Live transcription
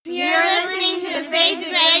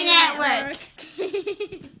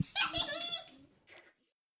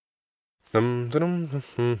Dum, dum, dum,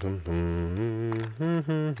 dum, dum,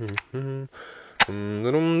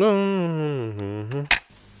 dum, dum.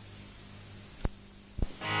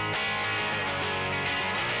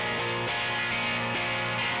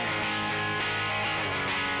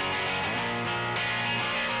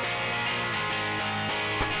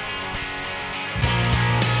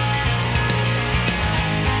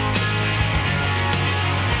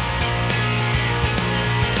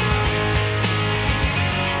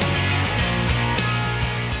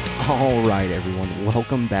 All right, everyone,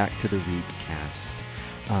 welcome back to the Readcast.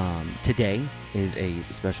 Today is a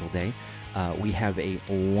special day. We have a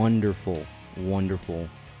wonderful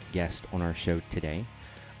guest on our show today.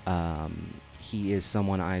 He is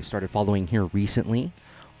someone I started following here recently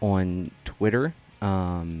on Twitter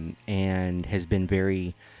and has been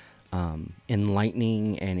very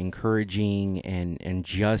enlightening and encouraging and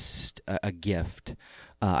just a gift,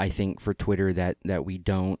 I think, for Twitter that we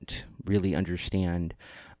don't really understand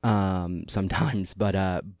sometimes, but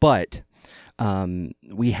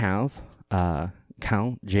we have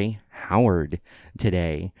Cal J. Howard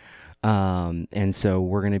today, and so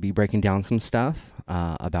we're going to be breaking down some stuff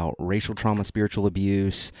about racial trauma, spiritual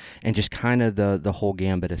abuse, and just kind of the whole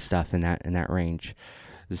gambit of stuff in that range.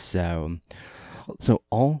 So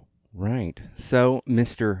all right, so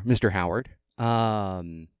Mr. Howard.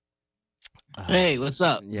 Hey, what's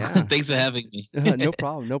up? Yeah. Thanks for having me. No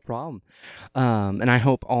problem. And I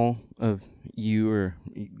hope all of you or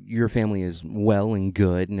your family is well and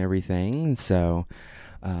good and everything. So,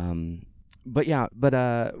 what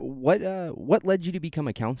led you to become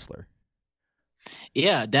a counselor?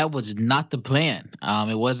 Yeah, that was not the plan.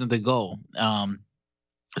 It wasn't the goal.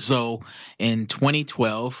 So in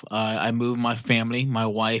 2012, I moved my family, my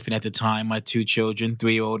wife, and at the time my two children,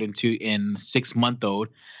 3-year-old and 6-month-old,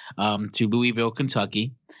 to Louisville,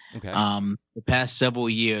 Kentucky. Okay. The past several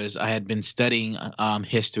years, I had been studying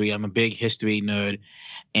history. I'm a big history nerd,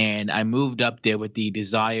 and I moved up there with the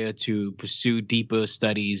desire to pursue deeper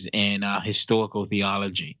studies in historical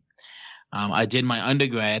theology. I did my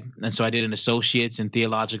undergrad, and so I did an associate's in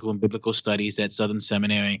theological and biblical studies at Southern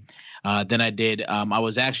Seminary. Then I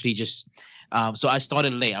was actually just, so I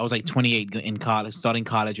started late. I was like 28 in college, starting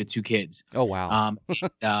college with two kids. Oh, wow.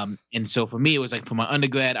 And so for me, it was like for my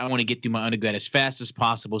undergrad, I want to get through my undergrad as fast as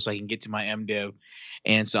possible so I can get to my MDiv.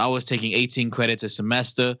 And so I was taking 18 credits a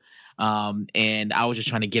semester, and I was just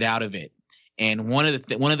trying to get out of it. And one of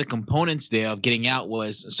the components there of getting out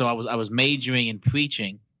was, so I was majoring in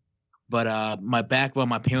preaching. But my background,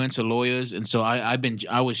 my parents are lawyers, and so I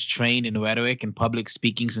was trained in rhetoric and public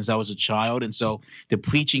speaking since I was a child, and so the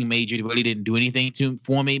preaching major really didn't do anything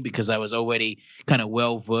for me because I was already kind of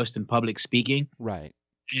well versed in public speaking. Right.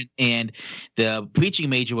 And the preaching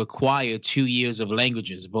major required 2 years of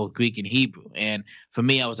languages, both Greek and Hebrew. And for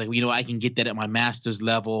me, I was like, I can get that at my master's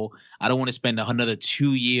level. I don't want to spend another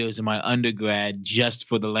 2 years in my undergrad just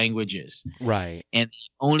for the languages. Right. And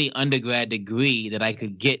the only undergrad degree that I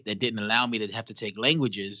could get that didn't allow me to have to take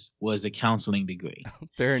languages was a counseling degree.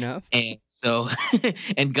 Fair enough. And so,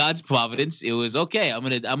 in God's providence, it was okay. I'm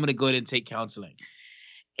gonna go ahead and take counseling.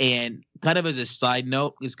 And kind of as a side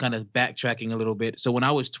note, is kind of backtracking a little bit. So when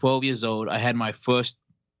I was 12 years old, I had my first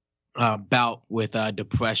bout with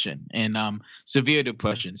depression and severe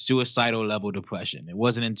depression, suicidal level depression. It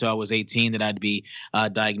wasn't until I was 18 that I'd be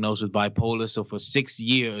diagnosed with bipolar. So for 6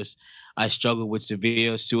 years, I struggled with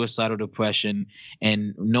severe suicidal depression,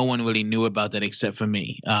 and no one really knew about that except for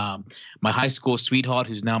me. My high school sweetheart,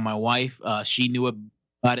 who's now my wife, she knew about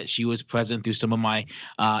it. She was present through some of my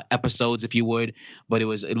episodes, if you would, but it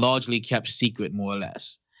was largely kept secret, more or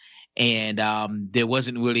less. And there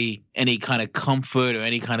wasn't really any kind of comfort or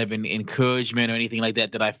any kind of encouragement or anything like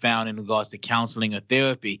that I found in regards to counseling or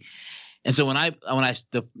therapy. And so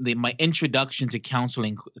my introduction to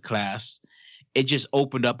counseling class, it just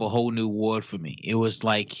opened up a whole new world for me. It was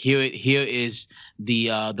like here is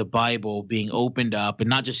the Bible being opened up, and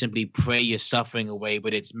not just simply pray your suffering away,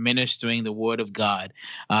 but it's ministering the word of God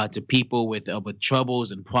to people with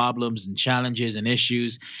troubles and problems and challenges and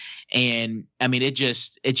issues. And I mean, it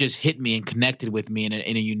just hit me and connected with me in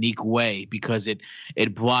a unique way, because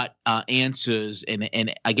it brought answers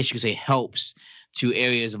and I guess you could say helps to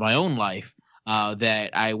areas of my own life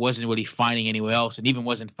that I wasn't really finding anywhere else, and even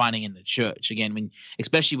wasn't finding in the church. Again,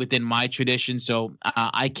 especially within my tradition. So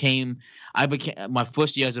I became my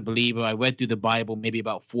first year as a believer. I read through the Bible maybe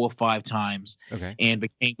about 4 or 5 times, Okay. and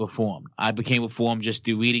became reformed. I became reformed just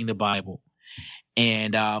through reading the Bible,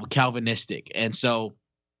 and Calvinistic. And so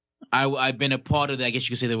I've been a part of the, I guess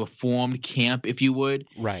you could say, the reformed camp, if you would.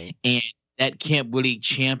 Right. And that camp really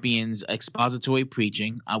champions expository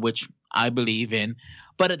preaching, which I believe in,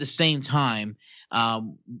 but at the same time,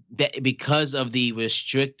 that because of the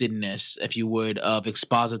restrictedness, if you would, of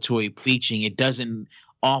expository preaching, it doesn't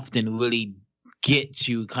often really get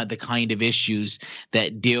to the kind of issues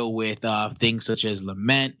that deal with things such as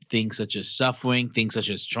lament, things such as suffering, things such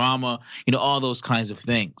as trauma, all those kinds of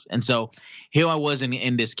things. And so here I was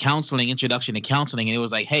in this counseling, introduction to counseling, and it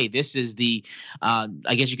was like, hey, this is the,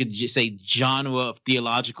 I guess you could just say, genre of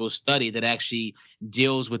theological study that actually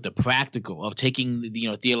deals with the practical of taking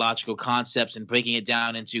theological concepts and breaking it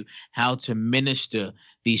down into how to minister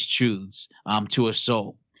these truths to a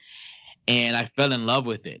soul. And I fell in love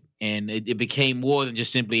with it. And it became more than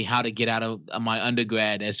just simply how to get out of my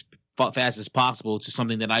undergrad as fast as possible to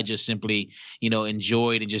something that I just simply,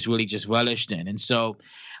 enjoyed and just really just relished in. And so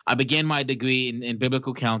I began my degree in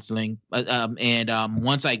biblical counseling.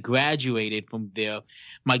 Once I graduated from there,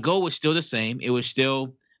 my goal was still the same. It was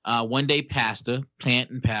still one day pastor,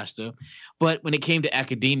 plant and pastor. But when it came to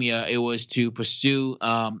academia, it was to pursue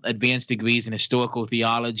advanced degrees in historical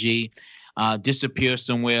theology, disappear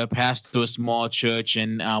somewhere, pastor a small church,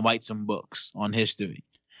 and write some books on history.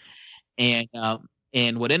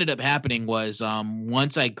 And what ended up happening was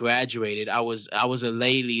once I graduated, I was a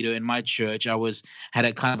lay leader in my church. Had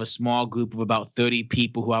a kind of a small group of about 30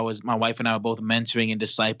 people who my wife and I were both mentoring and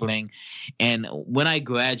discipling. And when I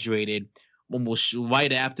graduated, almost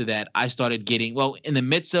right after that, I started getting, in the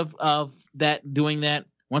midst of doing that,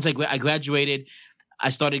 once I graduated, I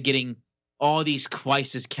started getting all these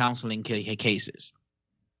crisis counseling cases,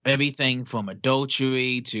 everything from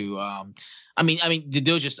adultery to,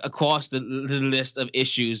 there was just across the list of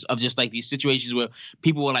issues of just like these situations where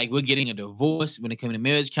people were like, we're getting a divorce when it came to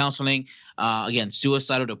marriage counseling, again,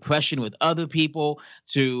 suicidal depression with other people,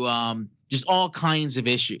 to just all kinds of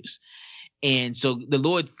issues. And so the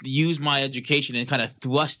Lord used my education and kind of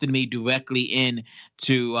thrusted me directly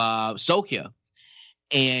into soul care.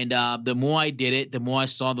 And the more I did it, the more I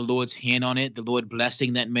saw the Lord's hand on it, the Lord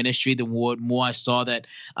blessing that ministry, the more I saw that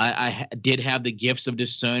I did have the gifts of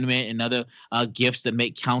discernment and other gifts that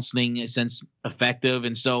make counseling, in a sense, effective.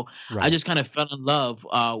 And so I just kind of fell in love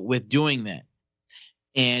with doing that.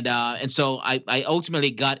 And so I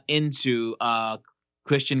ultimately got into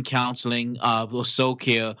Christian counseling, soul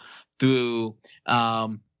care, through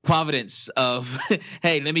providence of,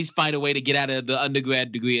 hey, let me find a way to get out of the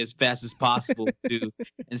undergrad degree as fast as possible to,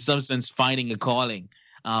 in some sense, finding a calling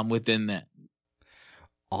within that.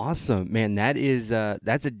 Awesome, man. That's a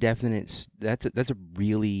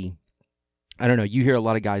really, I don't know, you hear a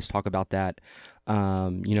lot of guys talk about that.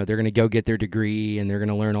 They're going to go get their degree and they're going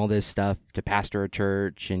to learn all this stuff to pastor a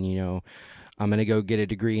church, and I'm going to go get a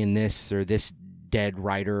degree in this or this dead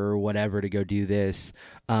writer or whatever to go do this.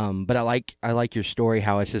 But I like your story,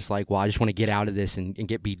 how it's just like, well, I just want to get out of this and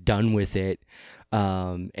be done with it.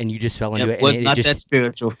 And you just fell into it. And not that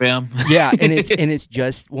spiritual, fam. Yeah, and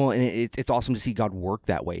it's awesome to see God work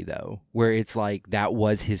that way though, where it's like that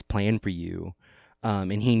was His plan for you,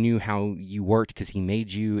 and He knew how you worked because He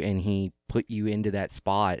made you and He put you into that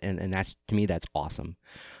spot, and that's, to me, that's awesome.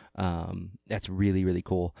 That's really, really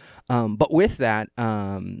cool. But with that,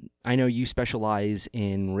 I know you specialize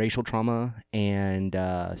in racial trauma and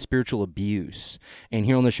spiritual abuse. And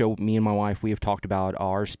here on the show, me and my wife, we have talked about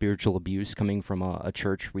our spiritual abuse coming from a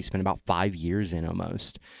church we spent about 5 years in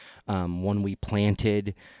almost. One we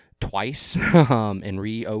planted twice and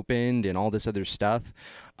reopened and all this other stuff.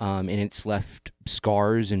 And it's left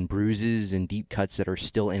scars and bruises and deep cuts that are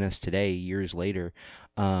still in us today, years later.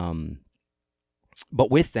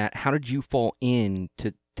 But with that, how did you fall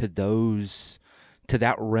into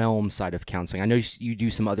that realm side of counseling? I know you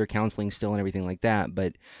do some other counseling still and everything like that,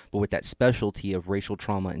 but with that specialty of racial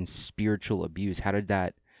trauma and spiritual abuse, how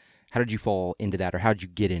did you fall into that, or how did you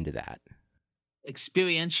get into that?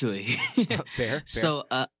 Experientially. Fair. So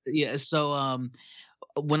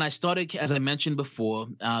when I started, as I mentioned before,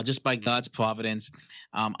 just by God's providence,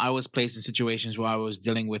 I was placed in situations where I was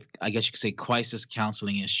dealing with, I guess you could say, crisis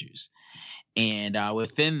counseling issues. And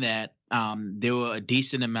within that, there were a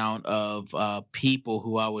decent amount of people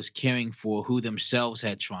who I was caring for who themselves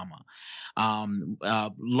had trauma,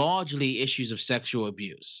 largely issues of sexual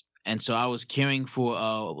abuse. And so I was caring for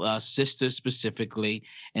a sister specifically,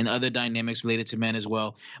 and other dynamics related to men as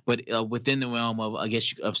well, but within the realm of, I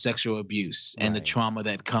guess, of sexual abuse and the trauma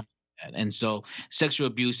that comes with that. And so sexual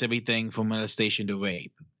abuse, everything from molestation to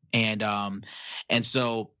rape. And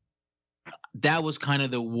so that was kind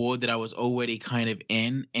of the ward that I was already kind of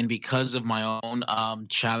in. And because of my own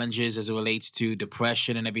challenges as it relates to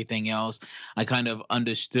depression and everything else, I kind of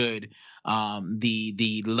understood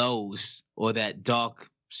the lows, or that dark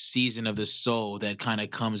season of the soul that kind of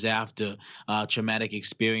comes after traumatic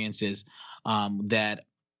experiences, that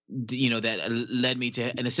that led me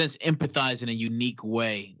to, in a sense, empathize in a unique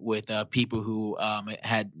way with people who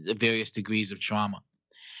had various degrees of trauma.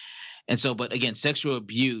 And so, but again, sexual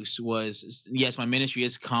abuse was, yes, my ministry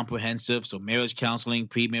is comprehensive. So marriage counseling,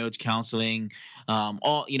 pre-marriage counseling,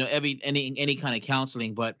 all, any kind of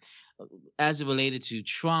counseling. But as it related to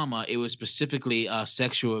trauma, it was specifically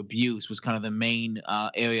sexual abuse was kind of the main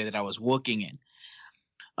area that I was working in.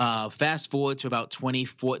 Fast forward to about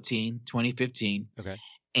 2014, 2015. Okay.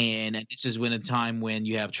 And this is when a time when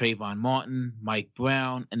you have Trayvon Martin, Mike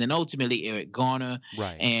Brown, and then ultimately Eric Garner,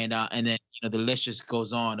 Right. and then the list just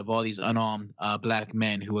goes on of all these unarmed black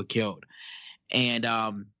men who were killed. And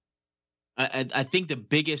I think the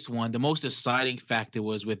biggest one, the most exciting factor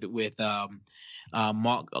was with Eric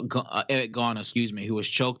Garner, who was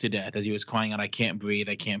choked to death as he was crying out, "I can't breathe,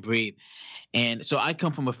 I can't breathe." And so I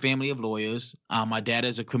come from a family of lawyers. My dad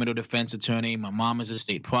is a criminal defense attorney. My mom is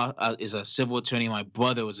a civil attorney. My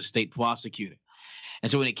brother was a state prosecutor.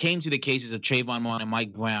 And so when it came to the cases of Trayvon Martin and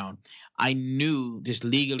Mike Brown, I knew, just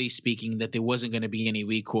legally speaking, that there wasn't going to be any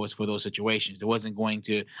recourse for those situations.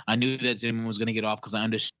 I knew that Zimmerman was going to get off because I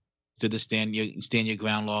understood the stand your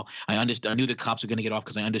ground law. I knew the cops were going to get off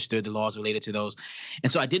because I understood the laws related to those.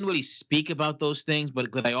 And so I didn't really speak about those things,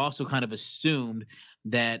 but I also kind of assumed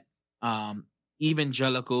that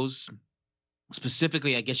evangelicals,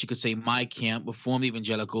 specifically, I guess you could say my camp, Reformed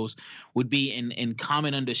evangelicals, would be in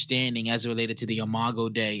common understanding as it related to the Imago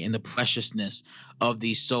Dei and the preciousness of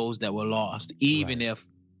these souls that were lost, even Right. if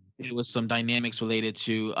there was some dynamics related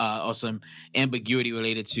to or some ambiguity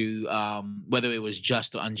related to whether it was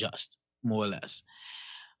just or unjust, more or less.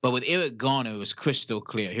 But with Eric Garner, it was crystal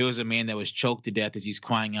clear. Here was a man that was choked to death as he's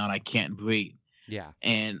crying out, "I can't breathe." Yeah.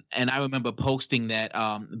 And I remember posting that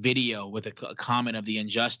video with a comment of the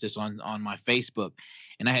injustice on my Facebook,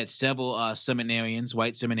 and I had several white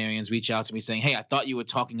seminarians, reach out to me saying, "Hey, I thought you were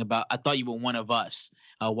one of us.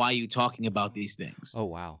 Why are you talking about these things?" Oh,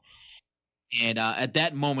 wow. And at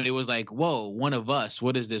that moment, it was like, "Whoa, one of us.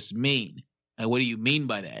 What does this mean? And what do you mean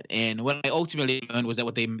by that?" And what I ultimately learned was that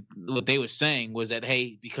what they were saying was that,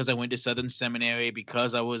 hey, because I went to Southern Seminary,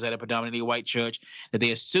 because I was at a predominantly white church, that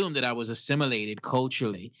they assumed that I was assimilated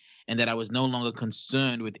culturally and that I was no longer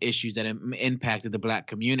concerned with issues that impacted the black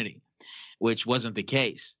community, which wasn't the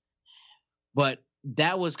case. But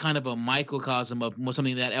that was kind of a microcosm of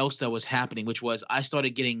something else that was happening, which was I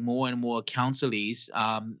started getting more and more counselees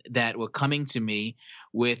that were coming to me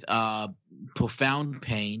with profound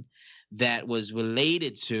pain that was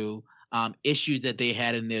related to issues that they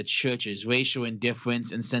had in their churches, racial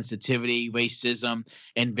indifference, insensitivity, racism,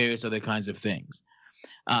 and various other kinds of things.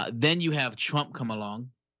 Then you have Trump come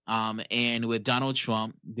along. And with Donald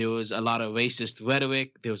Trump, there was a lot of racist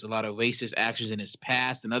rhetoric. There was a lot of racist actions in his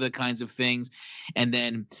past and other kinds of things. And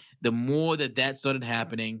then the more that started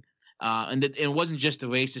happening, and it wasn't just the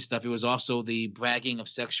racist stuff. It was also the bragging of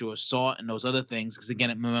sexual assault and those other things. Because again,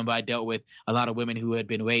 remember, I dealt with a lot of women who had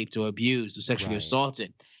been raped or abused or sexually Right.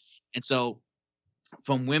 assaulted. And so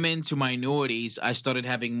from women to minorities, I started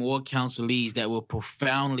having more counselees that were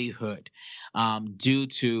profoundly hurt due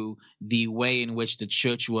to the way in which the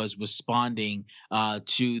church was responding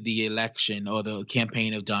to the election or the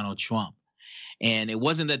campaign of Donald Trump. And it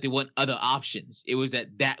wasn't that there weren't other options. It was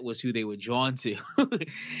that was who they were drawn to.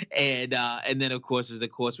 And then, of course, as the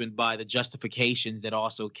course went by, the justifications that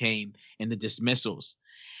also came in the dismissals.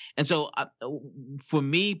 And so for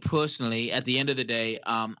me personally, at the end of the day,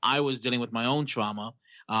 I was dealing with my own trauma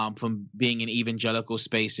from being in evangelical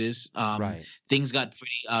spaces. Right. Things got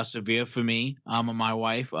pretty severe for me and my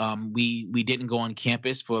wife. We didn't go on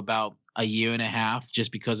campus for about a year and a half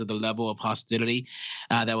just because of the level of hostility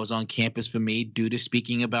that was on campus for me due to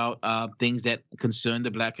speaking about things that concern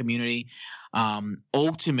the black community.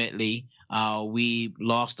 Ultimately, we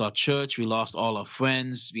lost our church. We lost all our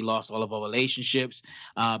friends. We lost all of our relationships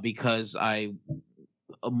because let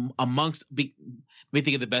me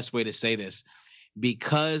think of the best way to say this.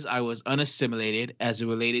 Because I was unassimilated as it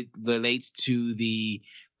relates to the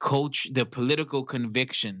political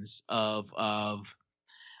convictions of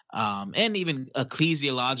and even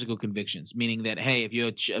ecclesiological convictions, meaning that, hey, if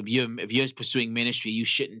you're pursuing ministry, you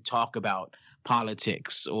shouldn't talk about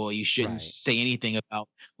politics or you shouldn't Right. say anything about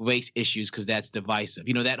race issues because that's divisive.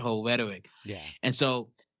 That whole rhetoric. Yeah. And so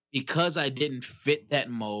because I didn't fit that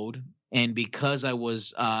mold and because I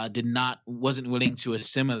wasn't willing to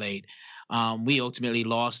assimilate, we ultimately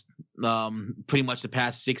lost pretty much the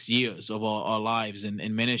past 6 years of our lives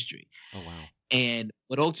in ministry. Oh, wow. And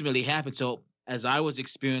what ultimately happened, so as I was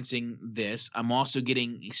experiencing this, I'm also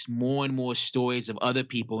getting more and more stories of other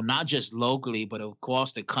people, not just locally, but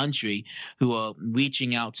across the country, who are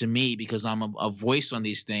reaching out to me because I'm a voice on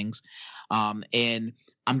these things. And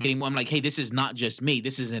I'm like, hey, this is not just me.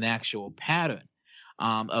 This is an actual pattern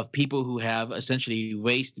of people who have essentially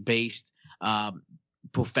race-based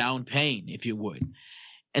profound pain, if you would.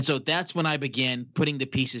 And so that's when I began putting the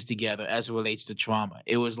pieces together as it relates to trauma.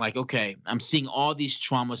 It was like, okay, I'm seeing all these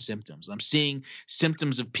trauma symptoms. I'm seeing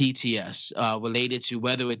symptoms of PTS related to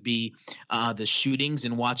whether it be the shootings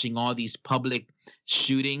and watching all these public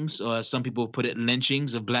shootings, or some people put it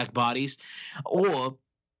lynchings of black bodies, or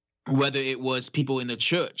whether it was people in the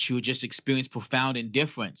church who just experienced profound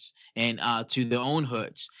indifference and to their own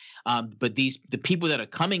hurts. But the people that are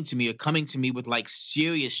coming to me with like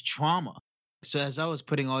serious trauma. So as I was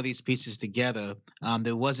putting all these pieces together,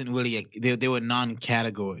 there wasn't really there were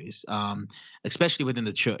non-categories, especially within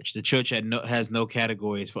the church. The church has no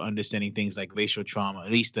categories for understanding things like racial trauma,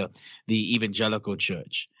 at least the evangelical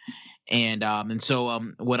church. And so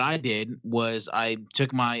what I did was I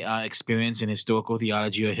took my experience in historical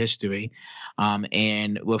theology or history,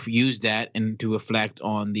 and used that and to reflect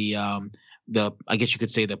on the I guess you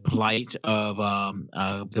could say the plight of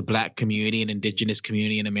the black community and indigenous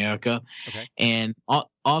community in America, Okay. and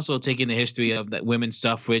also taking the history of that women's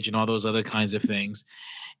suffrage and all those other kinds of things.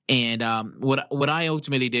 And what I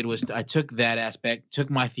ultimately did was I took that aspect, took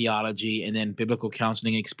my theology and then biblical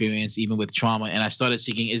counseling experience, even with trauma, and I started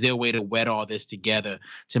seeking, is there a way to wed all this together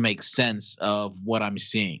to make sense of what I'm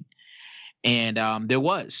seeing? And there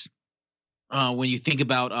was. When you think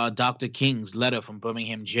about Dr. King's letter from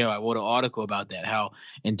Birmingham jail, I wrote an article about that. How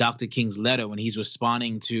in Dr. King's letter, when he's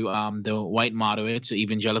responding to the white moderates,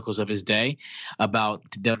 evangelicals of his day, about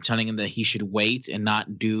them telling him that he should wait and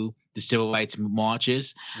not do the civil rights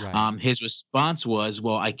marches, Right. his response was,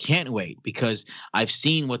 "Well, I can't wait because I've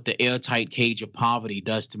seen what the airtight cage of poverty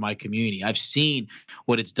does to my community. I've seen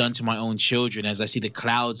what it's done to my own children as I see the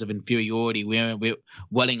clouds of inferiority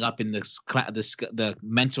welling up in the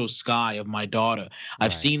mental sky of my daughter.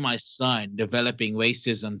 I've Right. seen my son developing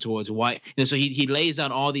racism towards white." So he lays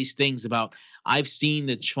out all these things about, I've seen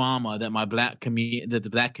the trauma that my black community, that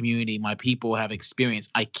the black community, my people have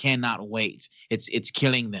experienced. I cannot wait. It's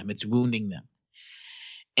killing them. It's wounding them.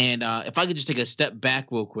 And if I could just take a step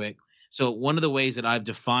back real quick. So one of the ways that I've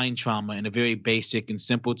defined trauma in a very basic and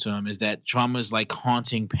simple term is that trauma is like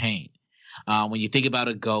haunting pain. When you think about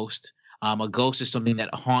a ghost is something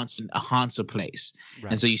that haunts a place.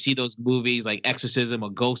 Right. And so you see those movies like Exorcism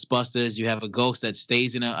or Ghostbusters. You have a ghost that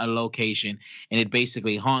stays in a location and it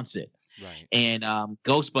basically haunts it. Right. And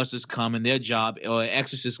Ghostbusters come and their job, or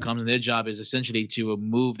Exorcist comes and their job is essentially to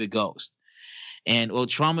remove the ghost. And well,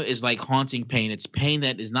 trauma is like haunting pain. It's pain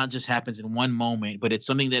that is not just happens in one moment, but it's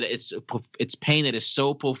something that it's pain that is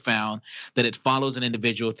so profound that it follows an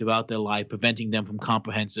individual throughout their life, preventing them from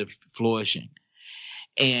comprehensive flourishing.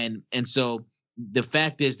 And so the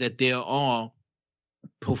fact is that there are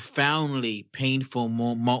profoundly painful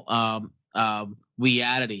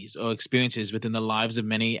realities or experiences within the lives of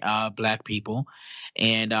many black people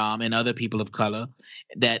and other people of color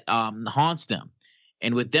that haunts them.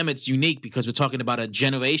 And with them, it's unique because we're talking about a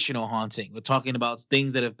generational haunting. We're talking about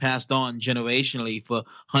things that have passed on generationally for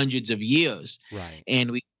hundreds of years, Right. and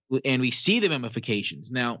we see the ramifications.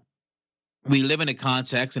 Now, we live in a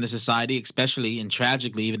context in a society, especially and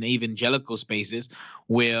tragically, even evangelical spaces,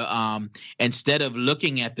 where instead of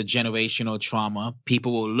looking at the generational trauma,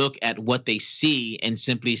 people will look at what they see and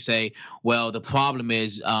simply say, well, the problem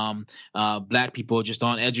is black people just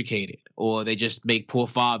aren't educated, or they just make poor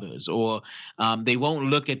fathers, or they won't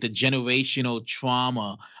look at the generational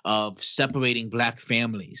trauma of separating black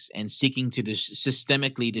families and seeking to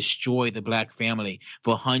systemically destroy the black family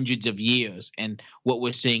for hundreds of years. And what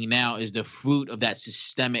we're seeing now is the fruit of that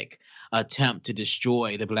systemic attempt to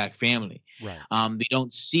destroy the black family. Right. We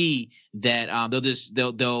don't see that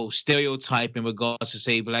they'll stereotype in regards to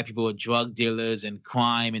say black people are drug dealers and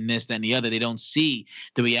crime and this, that, and the other. They don't see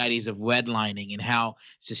the realities of redlining and how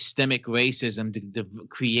systemic racism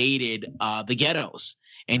created the ghettos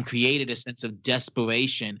and created a sense of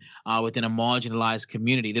desperation within a marginalized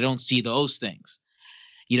community. They don't see those things,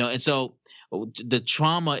 and so the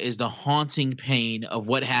trauma is the haunting pain of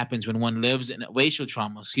what happens when one lives in racial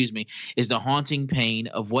trauma, is the haunting pain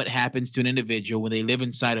of what happens to an individual when they live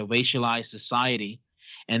inside a racialized society,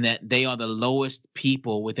 and that they are the lowest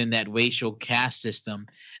people within that racial caste system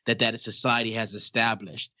that society has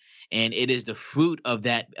established. And it is the fruit of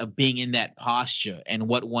that, of being in that posture and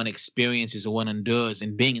what one experiences or one endures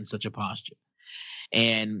in being in such a posture.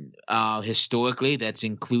 And historically, that's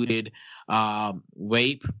included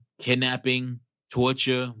rape, kidnapping,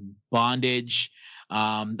 torture, bondage.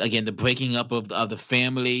 Again, the breaking up of the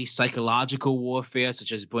family, psychological warfare,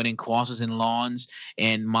 such as burning crosses in lawns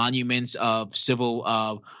and monuments of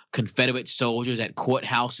civil Confederate soldiers at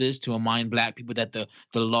courthouses to remind Black people that the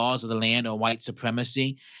laws of the land are white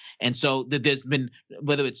supremacy. And so there's been,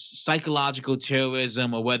 whether it's psychological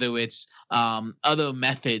terrorism or whether it's other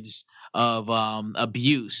methods of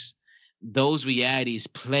abuse, those realities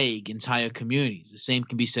plague entire communities. The same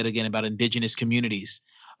can be said again about indigenous communities,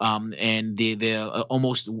 and the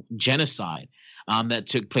almost genocide that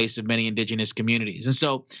took place in many indigenous communities. And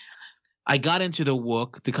so I got into the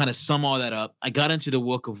work to kind of sum all that up. I got into the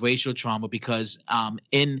work of racial trauma because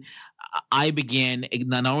I began,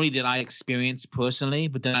 not only did I experience personally,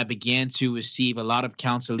 but then I began to receive a lot of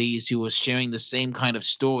counselees who were sharing the same kind of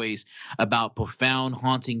stories about profound,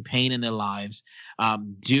 haunting pain in their lives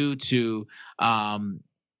due to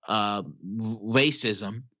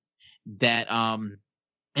racism that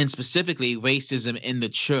and specifically racism in the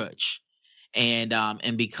church. And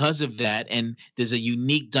because of that, and there's a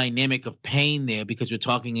unique dynamic of pain there because we're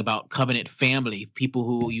talking about covenant family, people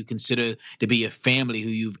who you consider to be a family, who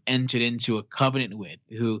you've entered into a covenant with,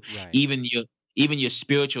 who Right. even your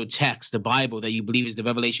spiritual text, the Bible that you believe is the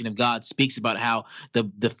revelation of God, speaks about how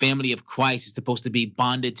the family of Christ is supposed to be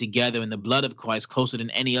bonded together in the blood of Christ closer than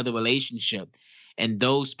any other relationship. And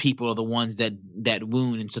those people are the ones that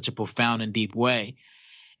wound in such a profound and deep way.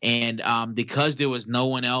 And because there was no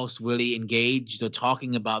one else really engaged or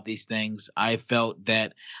talking about these things, I felt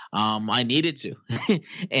that I needed to,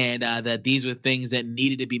 and that these were things that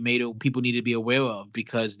needed to be made, or people needed to be aware of,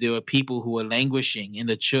 because there are people who are languishing in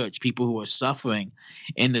the church, people who are suffering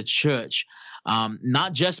in the church,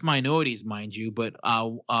 not just minorities, mind you, but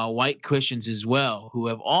white Christians as well, who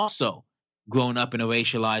have also grown up in a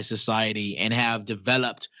racialized society and have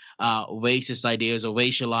developed racist ideas or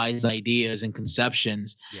racialized ideas and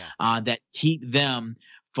conceptions that keep them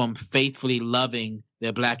from faithfully loving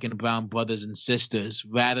their Black and brown brothers and sisters,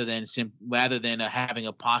 rather than having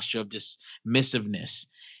a posture of dismissiveness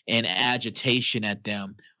and agitation at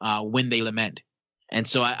them when they lament. And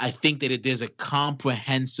so I think that there's a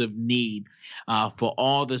comprehensive need for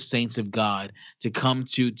all the saints of God to come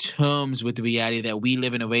to terms with the reality that we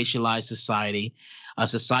live in a racialized society, a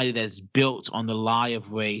society that's built on the lie of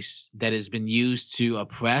race, that has been used to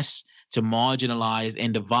oppress, to marginalize,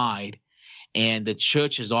 and divide. And the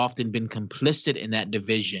church has often been complicit in that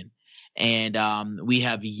division. And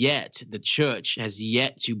the church has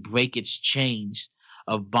yet to break its chains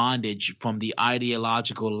of bondage from the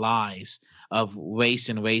ideological lies of race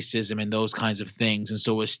and racism and those kinds of things. And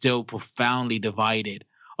so we're still profoundly divided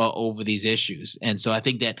over these issues. And so I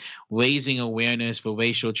think that raising awareness for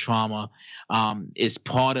racial trauma is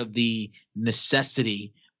part of the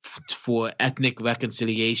necessity for ethnic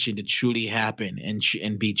reconciliation to truly happen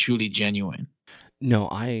and be truly genuine. No,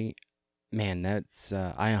 I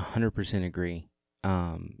 100% agree.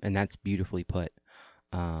 And that's beautifully put.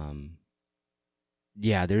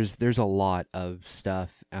 Yeah, there's a lot of stuff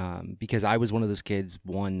because I was one of those kids,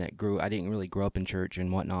 I didn't really grow up in church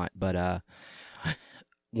and whatnot, but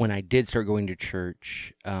when I did start going to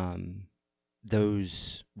church,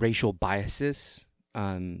 those racial biases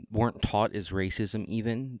weren't taught as racism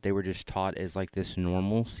even. They were just taught as like this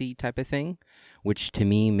normalcy type of thing, which to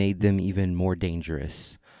me made them even more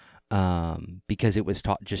dangerous because it was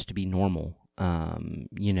taught just to be normal.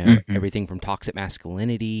 Everything from toxic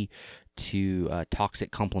masculinity to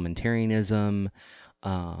toxic complementarianism.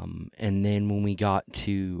 And then when we got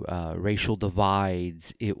to racial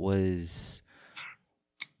divides, it was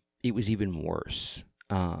even worse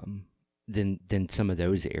than some of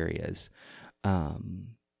those areas. And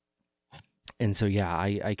so, yeah,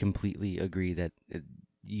 I completely agree that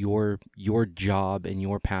your job and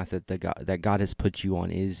your path that God has put you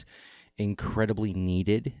on is incredibly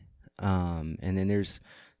needed. And then there's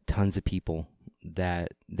tons of people that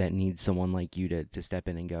need someone like you to step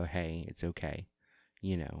in and go, hey, it's okay.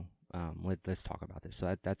 Let's talk about this.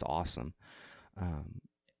 So that's awesome.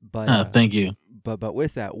 Thank you. But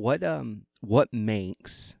with that, what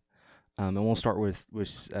makes, and we'll start with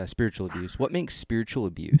spiritual abuse. What makes spiritual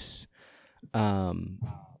abuse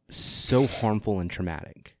so harmful and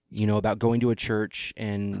traumatic? About going to a church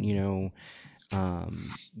and,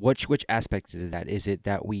 which aspect of that? Is it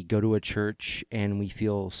that we go to a church and we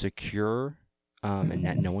feel secure and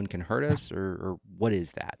that no one can hurt us, or what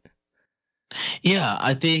is that? Yeah,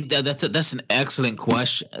 I think that's an excellent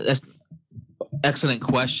question. That's excellent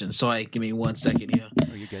question. Sorry, give me 1 second here.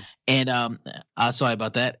 Oh, you're good. And sorry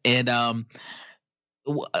about that. And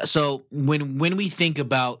so when we think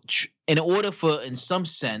about in order for, in some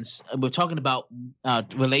sense, we're talking about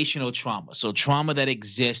relational trauma. So trauma that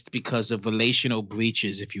exists because of relational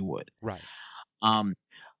breaches, if you would. Right. Um,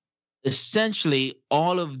 Essentially,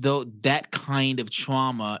 all of that kind of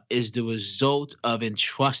trauma is the result of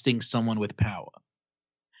entrusting someone with power.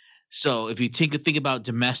 So if you think about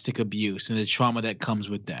domestic abuse and the trauma that comes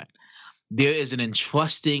with that, there is an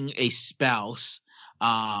entrusting a spouse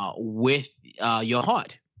with your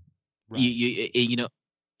heart. Right. You know,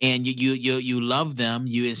 and you love them.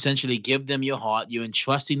 You essentially give them your heart. You're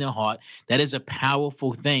entrusting their heart. That is a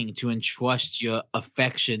powerful thing, to entrust your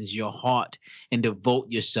affections, your heart, and devote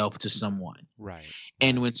yourself to someone. Right.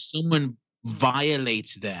 And when someone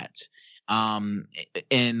violates that, and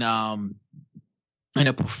in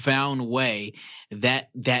a profound way,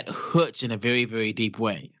 that hurts in a very, very deep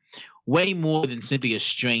way more than simply a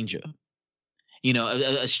stranger. You know,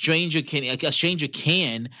 a stranger can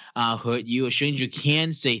hurt you. A stranger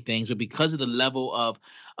can say things, but because of the level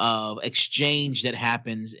of exchange that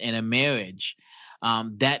happens in a marriage,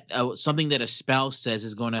 that something that a spouse says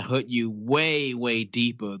is going to hurt you way, way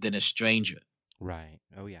deeper than a stranger. Right.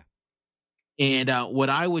 Oh yeah. And what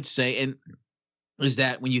I would say is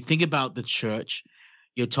that when you think about the church,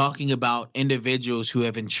 you're talking about individuals who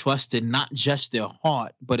have entrusted not just their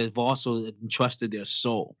heart, but have also entrusted their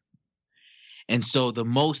soul. And so the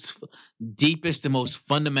most deepest, the most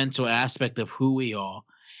fundamental aspect of who we are,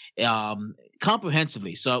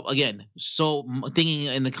 comprehensively. So again, thinking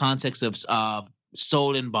in the context of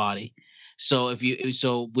soul and body. So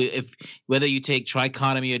if whether you take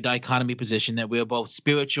trichotomy or dichotomy position, that we're both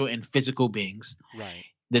spiritual and physical beings. Right.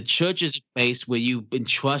 The church is a place where you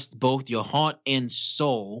entrust both your heart and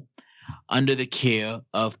soul under the care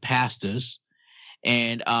of pastors,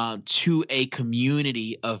 and to a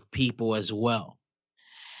community of people as well.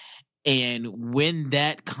 And when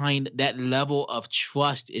that level of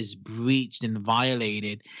trust is breached and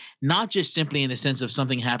violated, not just simply in the sense of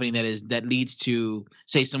something happening that leads to,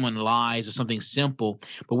 say, someone lies or something simple,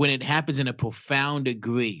 but when it happens in a profound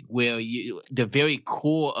degree where the very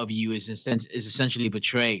core of you is essentially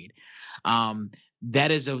betrayed,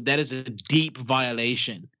 that is a deep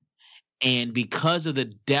violation. And because of the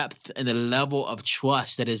depth and the level of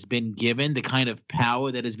trust that has been given, the kind of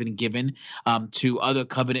power that has been given to other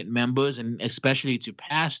covenant members, and especially to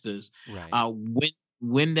pastors, right.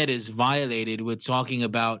 When that is violated, we're talking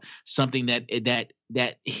about something that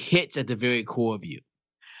hits at the very core of you.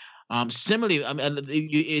 Similarly, I mean,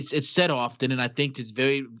 it's said often, and I think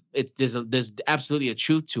there's absolutely a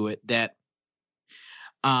truth to it, that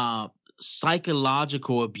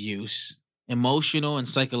psychological abuse, emotional and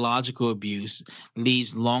psychological abuse,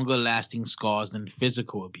 leaves longer lasting scars than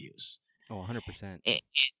physical abuse. Oh, 100%.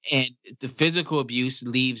 And the physical abuse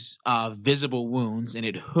leaves visible wounds, and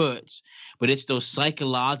it hurts, but it's those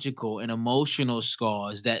psychological and emotional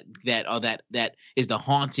scars that is the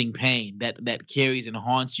haunting pain that carries and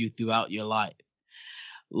haunts you throughout your life.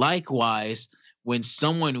 Likewise, when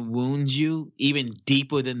someone wounds you even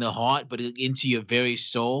deeper than the heart, but into your very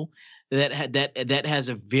soul, that has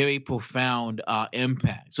a very profound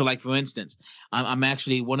impact. So, like, for instance, I'm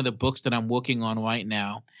actually, one of the books that I'm working on right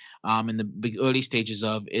now, in the big early stages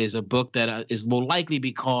of, is a book that will likely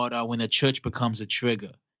be called "When the Church Becomes a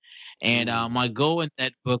Trigger." And my goal in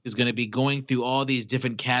that book is going to be going through all these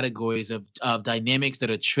different categories of dynamics that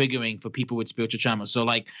are triggering for people with spiritual trauma. So,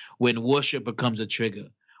 like, when worship becomes a trigger,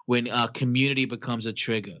 when community becomes a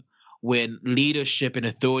trigger, when leadership and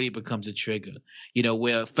authority becomes a trigger,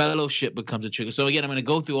 where fellowship becomes a trigger. So again, I'm going to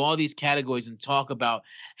go through all these categories and talk about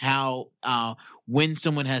how when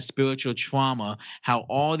someone has spiritual trauma, how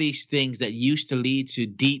all these things that used to lead to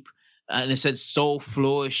deep, in a sense, soul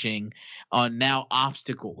flourishing, are now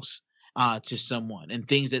obstacles to someone, and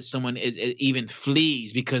things that someone even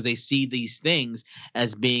flees because they see these things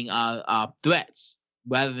as being threats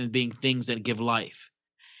rather than being things that give life.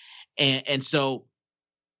 And so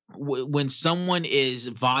when someone is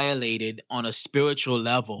violated on a spiritual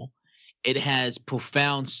level, it has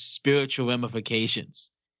profound spiritual ramifications.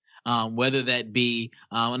 Whether that be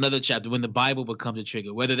another chapter, when the Bible becomes a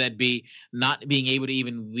trigger, whether that be not being able to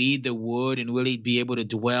even read the word and really be able to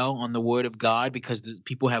dwell on the word of God, because the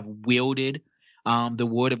people have wielded the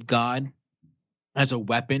word of God as a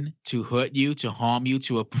weapon to hurt you, to harm you,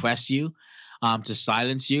 to oppress you, to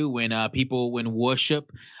silence you. When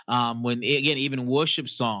worship, even worship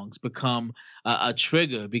songs become a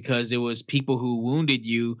trigger, because there was people who wounded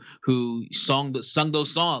you who sung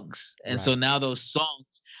those songs, and so now those songs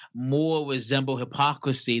more resemble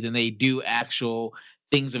hypocrisy than they do actual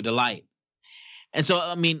things of delight. And so,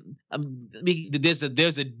 I mean, there's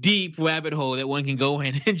a deep rabbit hole that one can go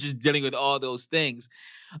in and just dealing with all those things.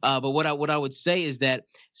 But what I would say is that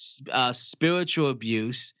spiritual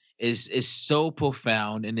abuse is so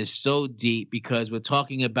profound and is so deep, because we're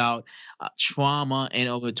talking about trauma,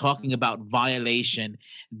 and we're talking about violation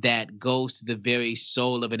that goes to the very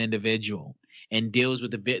soul of an individual and deals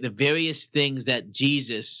with the various things that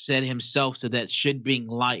Jesus said himself, so that should bring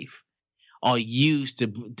life, are used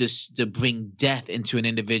to bring death into an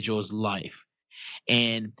individual's life.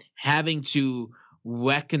 And having to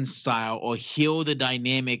reconcile or heal the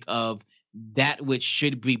dynamic of that which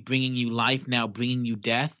should be bringing you life now bringing you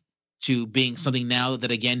death, to being something now that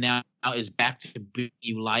again now is back to bring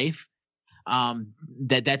you life,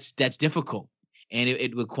 that's difficult, and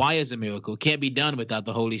it requires a miracle. It can't be done without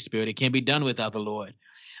the Holy Spirit. It can't be done without the Lord.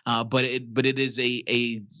 But it is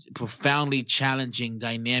a profoundly challenging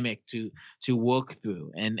dynamic to work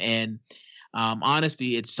through. And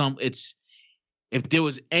honestly, it's if there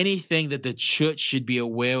was anything that the church should be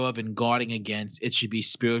aware of and guarding against, it should be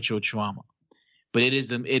spiritual trauma. But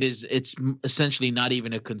it's essentially not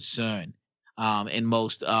even a concern in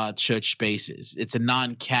most church spaces. It's a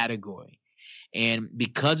non-category, and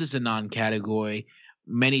because it's a non-category,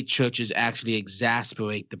 many churches actually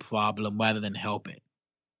exasperate the problem rather than help it.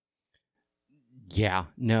 Yeah,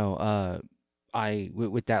 no,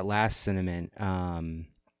 with that last sentiment,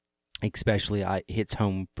 especially, it hits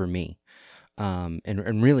home for me.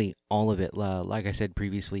 And really all of it, like I said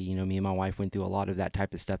previously, me and my wife went through a lot of that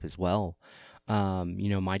type of stuff as well.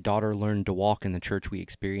 My daughter learned to walk in the church we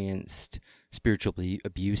experienced spiritual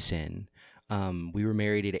abuse in. We were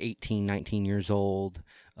married at 18, 19 years old,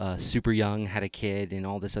 super young, had a kid and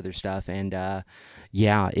all this other stuff. And,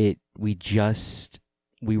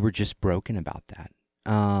 we were just broken about that.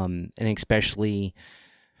 And especially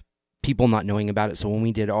people not knowing about it. So when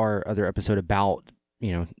we did our other episode about,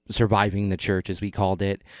 surviving the church, as we called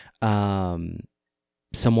it, someone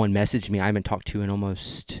messaged me I haven't talked to in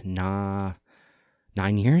almost 9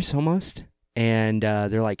 years almost. And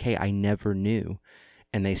they're like, hey, I never knew.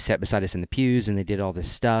 And they sat beside us in the pews and they did all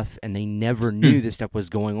this stuff, and they never knew this stuff was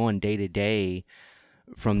going on day to day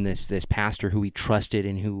from this pastor who we trusted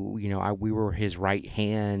and who, we were his right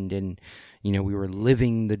hand, and, we were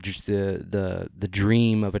living the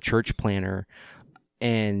dream of a church planner.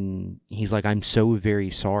 And he's like, I'm so very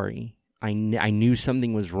sorry. I knew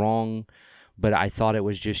something was wrong, but I thought it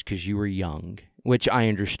was just because you were young, which I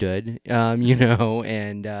understood, and,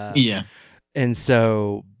 Yeah. And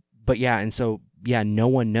so, no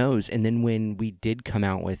one knows. And then when we did come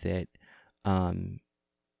out with it,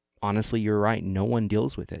 honestly, you're right. No one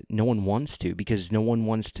deals with it. No one wants to, because no one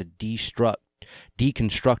wants to deconstruct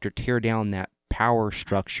or tear down that power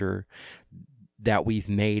structure that we've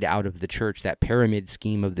made out of the church, that pyramid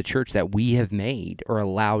scheme of the church that we have made or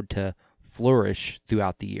allowed to flourish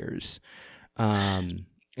throughout the years. And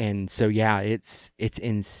so, it's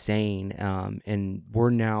insane. And we're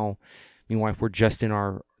now, me and my wife, we're just in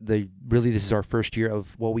this is our first year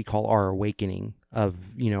of what we call our awakening, of,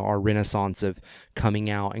 our renaissance of coming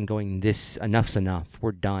out and going, enough's enough.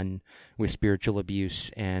 We're done with spiritual abuse,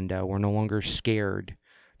 and we're no longer scared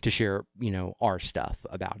to share, our stuff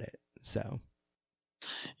about it. So.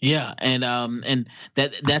 Yeah, and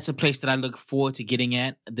that's a place that I look forward to getting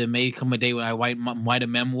at. There may come a day when I write a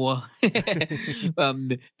memoir.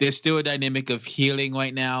 There's still a dynamic of healing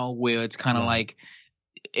right now, where it's kind of like,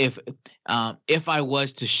 if I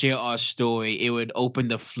was to share our story, it would open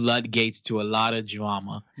the floodgates to a lot of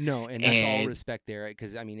drama. No, and that's all respect there,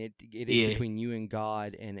 because I mean it is between you and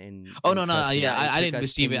God, and oh, no, yeah, I didn't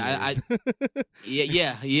receive it.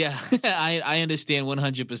 Yeah. I understand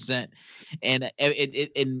 100%, and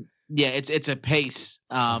it's a pace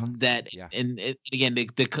that, and again,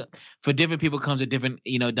 for different people comes with different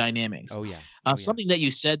dynamics. Oh yeah. Something that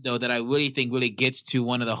you said though that I really think really gets to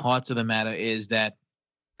one of the hearts of the matter is that,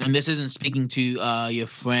 and this isn't speaking to your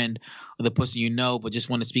friend or the person but just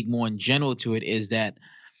want to speak more in general to it, is that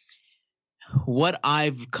what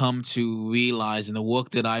I've come to realize in the work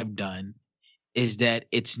that I've done is that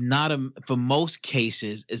it's not for most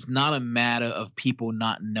cases, it's not a matter of people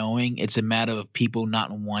not knowing. It's a matter of people not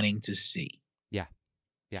wanting to see. Yeah.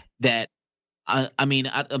 That, I'm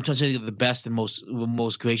trying to think of the best and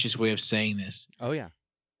most gracious way of saying this. Oh, yeah.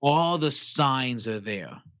 All the signs are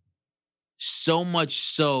there. So much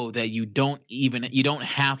so that you don't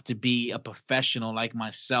have to be a professional like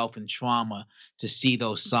myself in trauma to see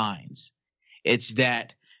those signs. It's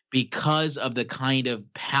that because of the kind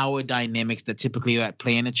of power dynamics that typically are at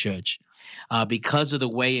play in a church, because of the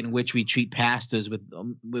way in which we treat pastors with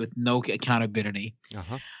no accountability,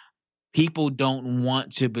 people don't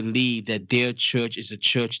want to believe that their church is a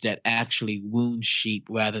church that actually wounds sheep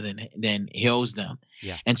rather than heals them.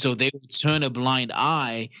 Yeah. And so they will turn a blind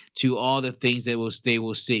eye to all the things they will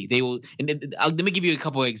see. They will, let me give you a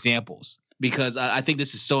couple of examples because I think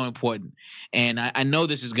this is so important, and I know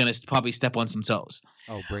this is going to probably step on some toes.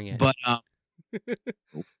 Oh, bring it. But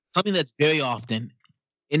something that's very often,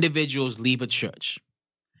 individuals leave a church.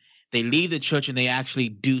 They leave the church and they actually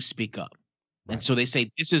do speak up. Right. And so they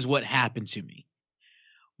say, this is what happened to me.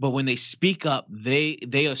 But when they speak up,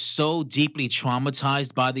 they are so deeply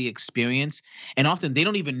traumatized by the experience. And often they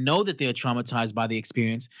don't even know that they're traumatized by the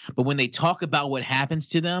experience. But when they talk about what happens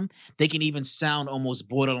to them, they can even sound almost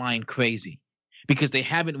borderline crazy because they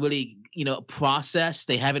haven't really, processed.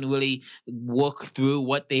 They haven't really worked through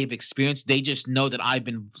what they've experienced. They just know that I've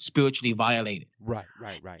been spiritually violated. Right.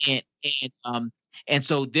 And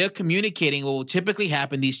so they're communicating. What will typically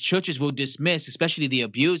happen, these churches will dismiss, especially the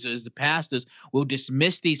abusers, the pastors will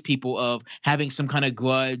dismiss these people of having some kind of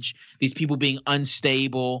grudge, these people being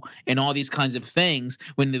unstable and all these kinds of things,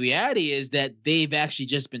 when the reality is that they've actually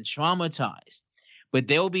just been traumatized. But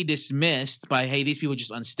they'll be dismissed by, hey, these people are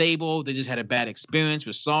just unstable. They just had a bad experience.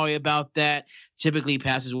 We're sorry about that. Typically,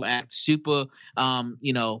 pastors will act super,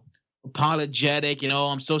 apologetic.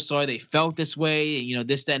 I'm so sorry they felt this way, and,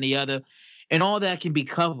 this, that, and the other. And all that can be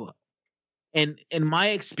covered. And in my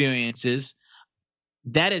experiences,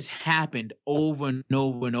 that has happened over and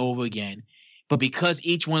over and over again. But because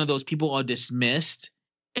each one of those people are dismissed,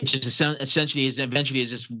 it just essentially is eventually is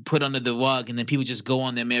just put under the rug, and then people just go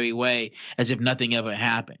on their merry way as if nothing ever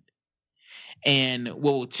happened. And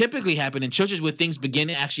what will typically happen in churches where things begin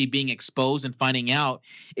actually being exposed and finding out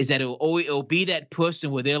is that it'll be that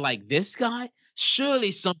person where they're like, this guy,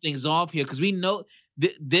 surely something's off here, because we know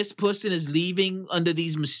this person is leaving under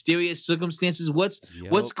these mysterious circumstances. What's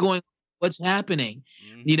happening?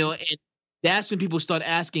 Mm-hmm. And that's when people start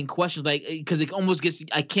asking questions, like, because it almost gets,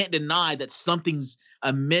 I can't deny that something's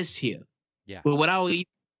amiss here. Yeah. But what I will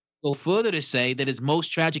go further to say that is most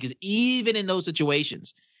tragic is even in those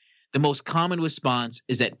situations, the most common response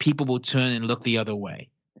is that people will turn and look the other way.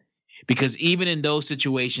 Because even in those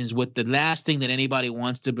situations, what the last thing that anybody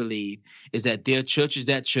wants to believe is that their church is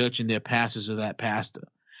that church and their pastors are that pastor.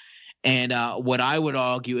 And what I would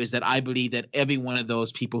argue is that I believe that every one of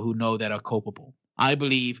those people who know that are culpable. I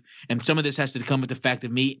believe, and some of this has to come with the fact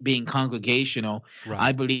of me being congregational. Right.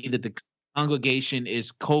 I believe that the congregation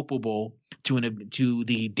is culpable to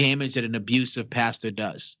the damage that an abusive pastor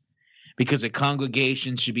does. Because a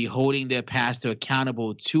congregation should be holding their pastor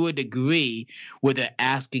accountable to a degree where they're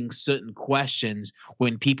asking certain questions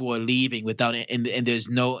when people are leaving without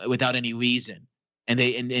any reason, and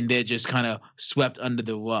they're just kind of swept under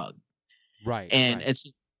the rug. Right. And right. it's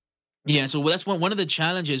so that's one of the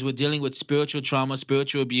challenges with dealing with spiritual trauma,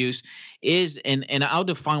 spiritual abuse is, and I'll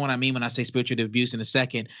define what I mean when I say spiritual abuse in a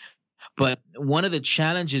second. But one of the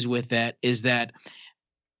challenges with that is that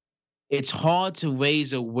it's hard to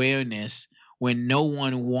raise awareness when no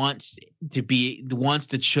one wants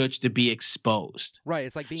the church to be exposed. Right.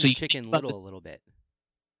 It's like being So you Chicken think about Little a this- little bit.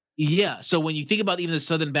 Yeah. So when you think about even the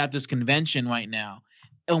Southern Baptist Convention right now,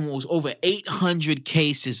 almost over 800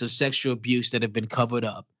 cases of sexual abuse that have been covered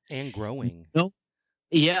up. And growing.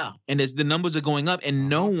 Yeah. And the numbers are going up, and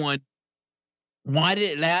no one. Why did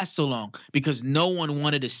it last so long? Because no one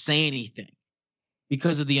wanted to say anything.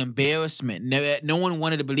 Because of the embarrassment. No one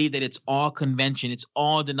wanted to believe that it's all convention, it's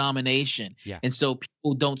all denomination. Yeah. And so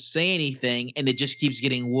people don't say anything, and it just keeps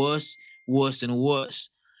getting worse, and worse.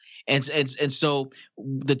 And so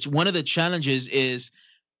one of the challenges is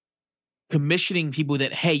commissioning people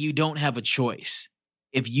that, hey, you don't have a choice.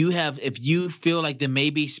 If you feel like there may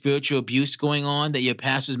be spiritual abuse going on, that your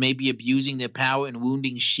pastors may be abusing their power and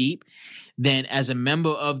wounding sheep, then as a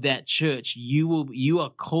member of that church, you are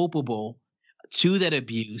culpable to that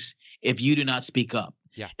abuse if you do not speak up.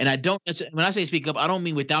 Yeah. And when I say speak up, I don't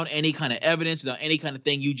mean without any kind of evidence, without any kind of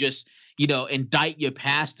thing, you just, indict your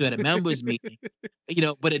pastor at a members meeting,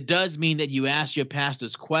 but it does mean that you ask your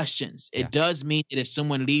pastors questions. It does mean that if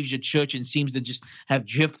someone leaves your church and seems to just have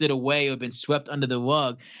drifted away or been swept under the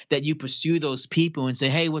rug, that you pursue those people and say,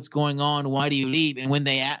 hey, what's going on? Why do you leave? And when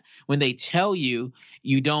they tell you,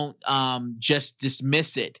 you don't just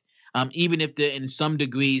dismiss it. Even if they're in some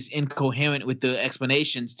degrees incoherent with the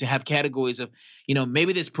explanations, to have categories of,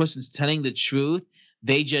 maybe this person's telling the truth.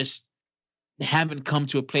 They just haven't come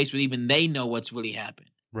to a place where even they know what's really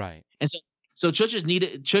happened. Right. And so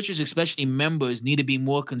churches, especially members, need to be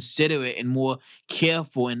more considerate and more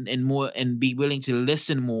careful and be willing to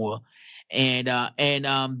listen more and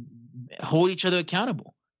hold each other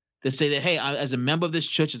accountable. to say that, hey, as a member of this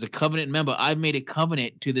church, as a covenant member, I've made a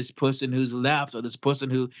covenant to this person who's left or this person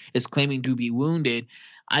who is claiming to be wounded.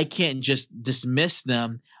 I can't just dismiss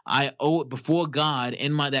them. I owe it before God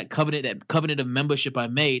in that covenant of membership I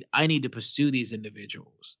made. I need to pursue these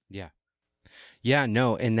individuals. Yeah,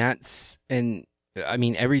 no, and I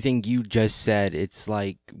mean everything you just said, it's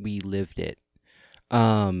like we lived it.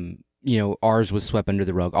 Ours was swept under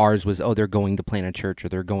the rug. Ours was, oh, they're going to plant a church or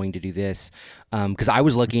they're going to do this. Because I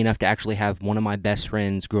was lucky enough to actually have one of my best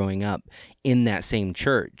friends growing up in that same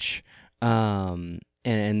church. And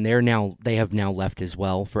they have now left as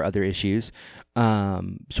well for other issues.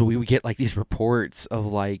 So we would get like these reports of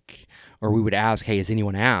like, or we would ask, hey, has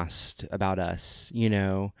anyone asked about us?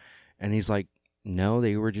 And he's like, no,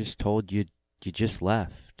 they were just told you just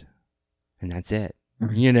left, and that's it.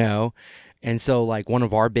 And so like one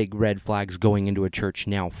of our big red flags going into a church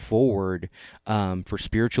now forward for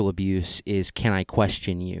spiritual abuse is, can I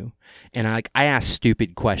question you? And I ask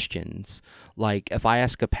stupid questions. Like if I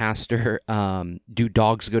ask a pastor, do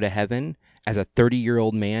dogs go to heaven, as a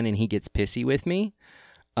 30-year-old man, and he gets pissy with me,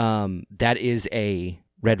 that is a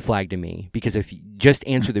red flag to me, because if you just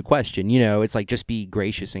answer the question, it's like, just be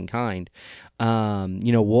gracious and kind.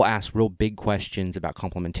 We'll ask real big questions about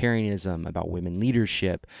complementarianism, about women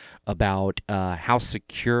leadership, about how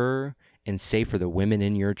secure and safe are the women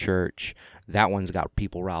in your church. That one's got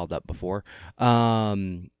people riled up before,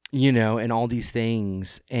 and all these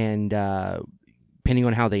things. And depending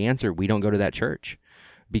on how they answer, we don't go to that church,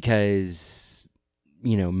 because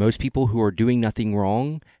most people who are doing nothing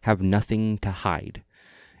wrong have nothing to hide.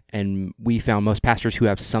 And we found most pastors who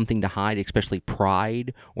have something to hide, especially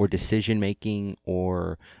pride or decision-making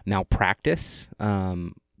or malpractice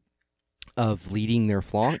of leading their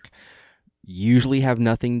flock, usually have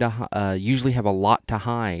usually have a lot to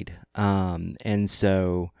hide. And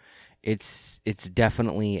so it's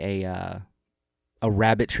definitely a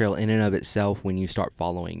rabbit trail in and of itself when you start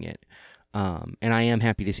following it. And I am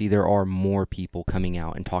happy to see there are more people coming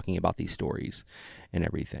out and talking about these stories and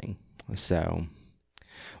everything. So...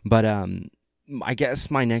 But I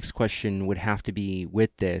guess my next question would have to be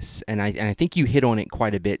with this, and I think you hit on it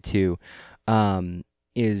quite a bit too,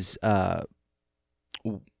 is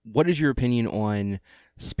what is your opinion on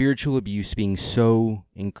spiritual abuse being so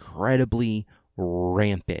incredibly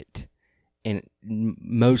rampant, and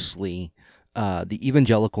mostly the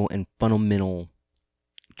evangelical and fundamental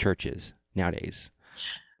churches nowadays?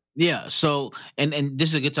 Yeah. So, and this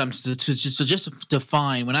is a good time to just to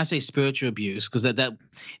define when I say spiritual abuse, because that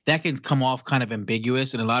can come off kind of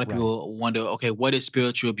ambiguous, and a lot of people wonder, okay, what is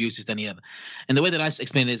spiritual abuse is any other? And the way that I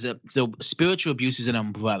explain it is that, so spiritual abuse is an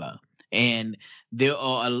umbrella, and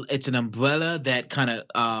it's an umbrella that kind of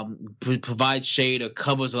provides shade or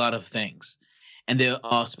covers a lot of things, and there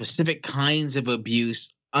are specific kinds of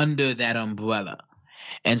abuse under that umbrella.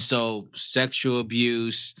 And so sexual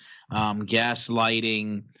abuse,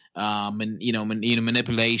 gaslighting,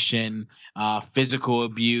 manipulation, physical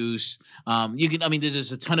abuse. There's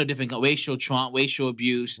just a ton of different racial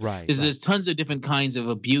abuse. Right. There's tons of different kinds of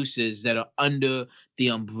abuses that are under the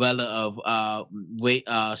umbrella of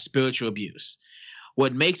spiritual abuse.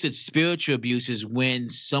 What makes it spiritual abuse is when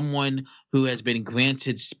someone who has been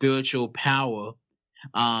granted spiritual power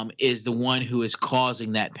is the one who is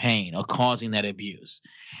causing that pain or causing that abuse.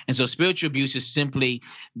 And so spiritual abuse is simply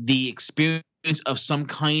the experience of some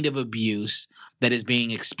kind of abuse that is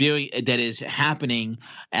being experienced, that is happening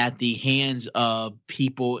at the hands of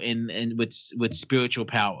people with spiritual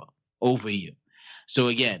power over you. So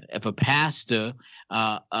again, if a pastor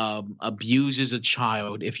abuses a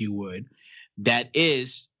child, if you would, that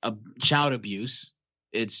is a child abuse.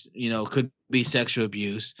 It's could be sexual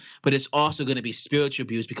abuse, but it's also going to be spiritual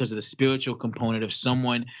abuse because of the spiritual component of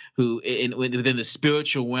someone who, within the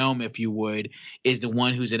spiritual realm, if you would, is the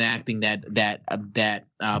one who's enacting that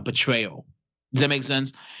betrayal. Does that make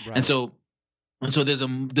sense? Right. And so there's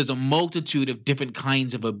a multitude of different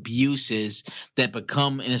kinds of abuses that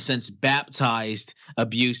become, in a sense, baptized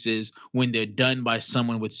abuses when they're done by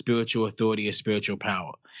someone with spiritual authority or spiritual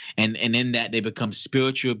power. And in that, they become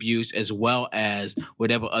spiritual abuse as well as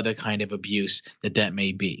whatever other kind of abuse that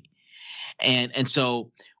may be. And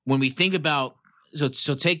so when we think about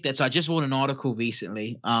so take that. So I just wrote an article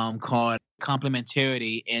recently called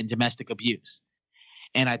Complementarity and Domestic Abuse.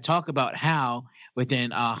 And I talk about how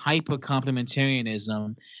within hyper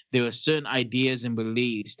complementarianism, there are certain ideas and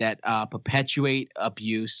beliefs that perpetuate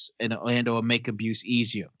abuse and or make abuse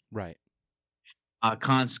easier. Right.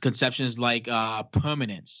 conceptions like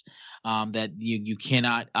permanence, that you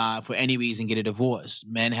cannot for any reason get a divorce.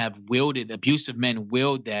 Abusive men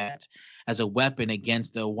wield that as a weapon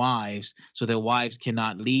against their wives, so their wives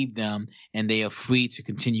cannot leave them and they are free to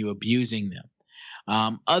continue abusing them.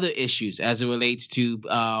 Other issues as it relates to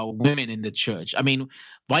women in the church. I mean,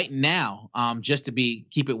 right now, just to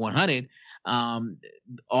keep it 100,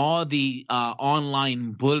 all the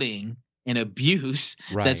online bullying and abuse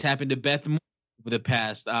that's Right. happened to Beth Moore over the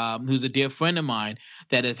past, who's a dear friend of mine,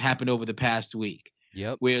 that has happened over the past week,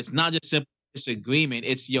 Yep. where it's not just simple disagreement.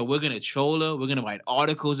 It's, we're gonna troll her, we're gonna write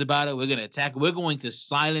articles about her, we're gonna attack her, we're going to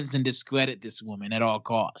silence and discredit this woman at all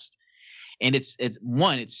costs. And it's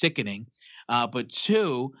one, it's sickening, but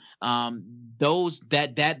two, those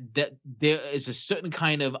that there is a certain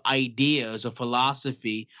kind of ideas or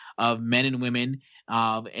philosophy of men and women,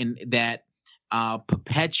 and that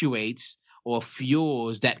perpetuates or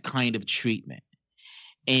fuels that kind of treatment.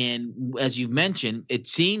 And as you've mentioned, it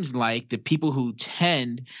seems like the people who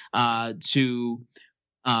tend to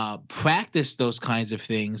practice those kinds of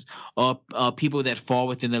things are people that fall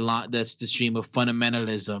within that's the stream of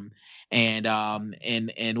fundamentalism. And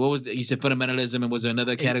what was you said fundamentalism, and was there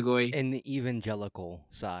another category? In the evangelical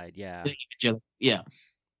side, yeah. Yeah.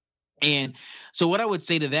 And so what I would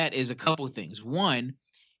say to that is a couple of things. One,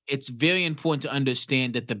 it's very important to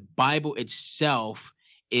understand that the Bible itself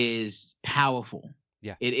is powerful.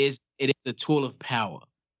 Yeah. It is a tool of power.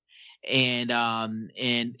 And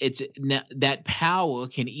it's that power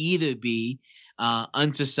can either be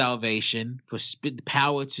unto salvation, for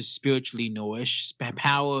power to spiritually nourish,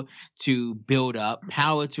 power to build up,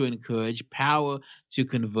 power to encourage, power to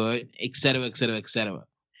convert, etc., etc., etc.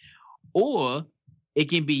 Or it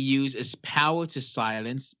can be used as power to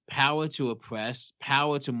silence, power to oppress,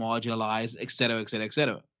 power to marginalize, etc., etc.,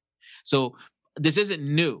 etc. So this isn't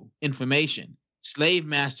new information. Slave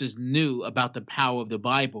masters knew about the power of the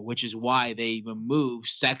Bible, which is why they removed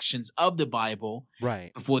sections of the Bible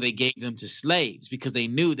Right. before they gave them to slaves, because they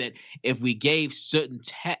knew that if we gave certain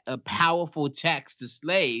powerful texts to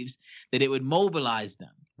slaves, that it would mobilize them.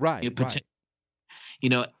 Right. Right.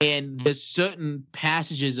 And there's certain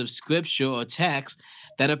passages of scripture or text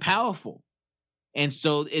that are powerful. And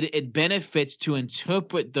so it benefits to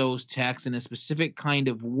interpret those texts in a specific kind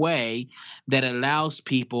of way that allows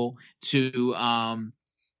people to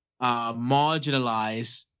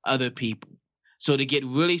marginalize other people. So to get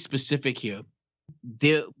really specific here,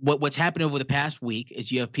 what's happened over the past week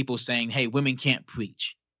is you have people saying, hey, women can't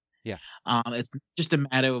preach. Yeah. It's just a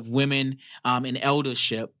matter of women in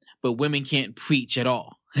eldership, but women can't preach at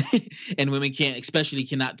all. And women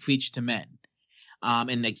cannot preach to men.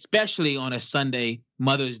 And especially on a Sunday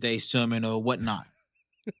Mother's Day sermon or whatnot.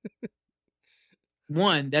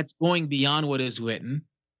 One, that's going beyond what is written.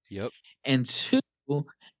 Yep. And two,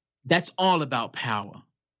 that's all about power.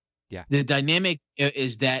 Yeah. The dynamic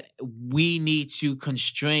is that we need to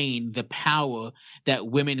constrain the power that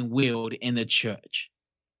women wield in the church.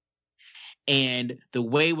 And the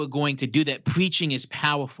way we're going to do that, preaching is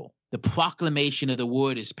powerful. The proclamation of the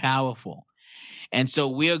word is powerful. And so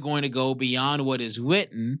we are going to go beyond what is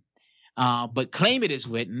written, but claim it is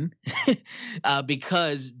written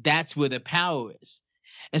because that's where the power is.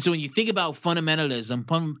 And so when you think about fundamentalism,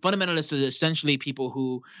 fundamentalists are essentially people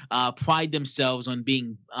who pride themselves on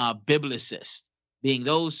being biblicists, being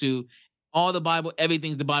those who all the Bible,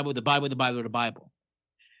 everything's the Bible, the Bible, the Bible, the Bible.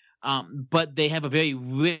 But they have a very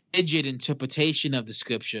rigid interpretation of the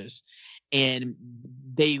scriptures, and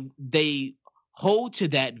they hold to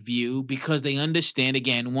that view because they understand,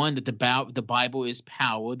 again, one, that the Bible is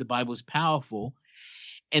power, the Bible is powerful.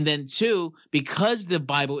 And then two, because the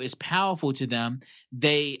Bible is powerful to them,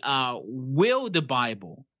 they will the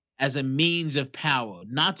Bible as a means of power,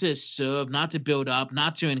 not to serve, not to build up,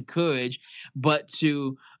 not to encourage, but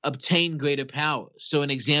to obtain greater power. So an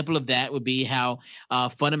example of that would be how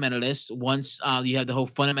fundamentalists, once you have the whole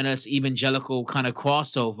fundamentalist evangelical kind of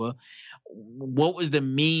crossover, what was the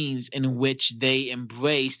means in which they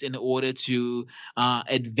embraced in order to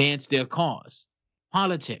advance their cause?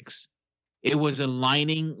 Politics. It was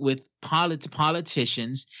aligning with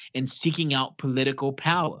politicians and seeking out political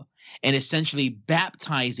power and essentially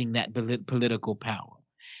baptizing that political power.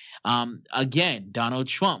 Again, Donald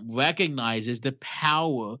Trump recognizes the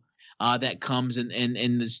power that comes in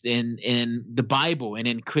the Bible and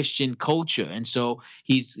in Christian culture, and so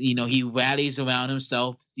he rallies around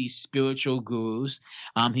himself these spiritual gurus.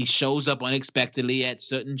 He shows up unexpectedly at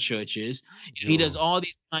certain churches. He does all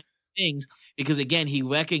these kinds of things because, again, he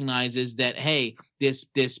recognizes that, hey,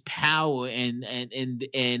 this power and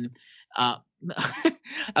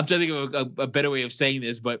I'm trying to think of a better way of saying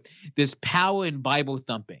this, but there's power in Bible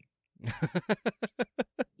thumping. You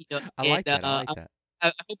know, I and like that. I like that.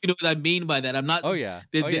 I hope you know what I mean by that. I'm not Oh yeah.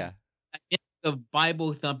 the, Oh the yeah. idea of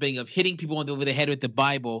Bible thumping, of hitting people over the head with the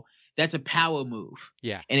Bible. That's a power move,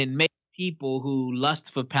 Yeah. and it makes people who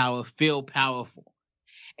lust for power feel powerful.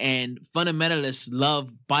 And fundamentalists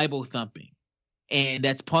love Bible thumping, and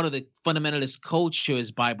that's part of the fundamentalist culture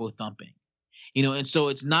is Bible thumping. And so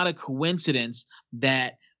it's not a coincidence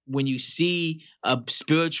that when you see a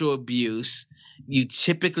spiritual abuse, you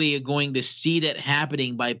typically are going to see that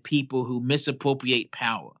happening by people who misappropriate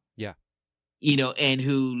power. Yeah. And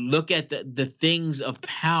who look at the things of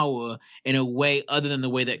power in a way other than the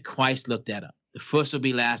way that Christ looked at them. The first will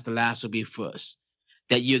be last, the last will be first.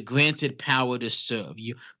 That you're granted power to serve.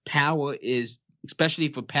 Power is, especially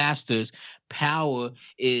for pastors, power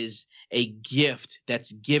is a gift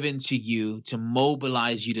that's given to you to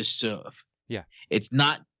mobilize you to serve. Yeah. It's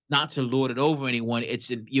not to lord it over anyone.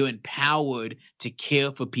 You're empowered to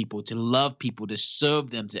care for people, to love people, to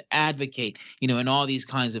serve them, to advocate, and all these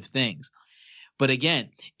kinds of things. But again,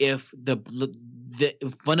 if the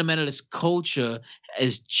fundamentalist culture,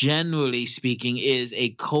 as generally speaking, is a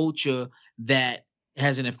culture that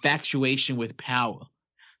has an infatuation with power,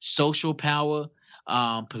 social power,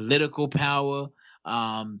 political power,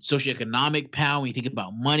 socioeconomic power. When you think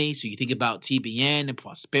about money, so you think about TBN and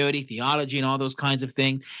prosperity theology and all those kinds of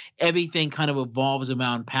things, everything kind of evolves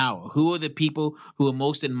around power. Who are the people who are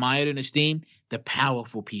most admired and esteemed? The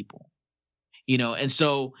powerful people. And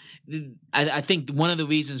so I think one of the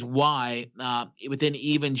reasons why within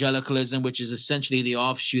evangelicalism, which is essentially the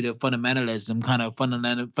offshoot of fundamentalism, kind of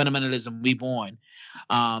fundamentalism reborn,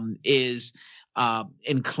 is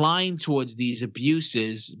inclined towards these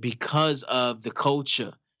abuses because of the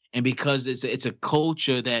culture, and because it's a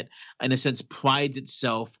culture that, in a sense, prides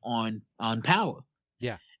itself on power.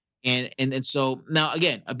 Yeah. And so now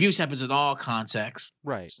again, abuse happens in all contexts,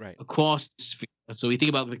 right, across the sphere. So we think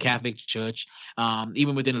about the Catholic Church,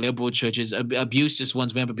 even within liberal churches, abuse just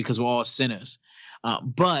runs rampant because we're all sinners.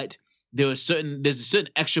 But there's a certain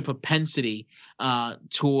extra propensity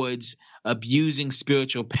towards abusing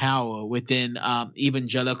spiritual power within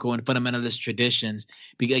evangelical and fundamentalist traditions.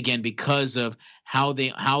 Because of how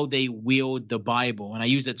they wield the Bible, and I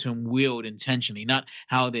use that term "wield" intentionally, not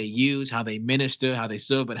how they use, how they minister, how they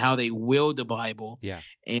serve, but how they wield the Bible. Yeah,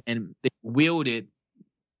 and they wield it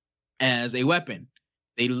as a weapon.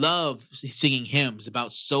 They love singing hymns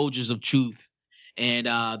about soldiers of truth, and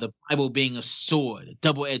the Bible being a sword, a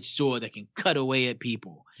double-edged sword that can cut away at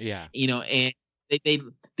people. Yeah. And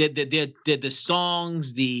the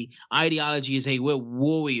songs, the ideology is, hey, we're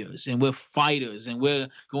warriors and we're fighters and we're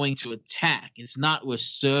going to attack. It's not we're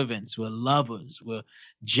servants, we're lovers, we're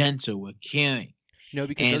gentle, we're caring. No,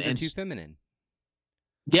 because those are too feminine.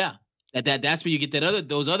 Yeah. That's where you get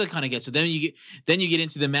those other kind of gets. So then you get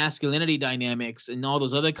into the masculinity dynamics and all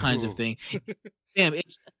those other kinds of things. Damn,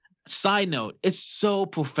 side note, it's so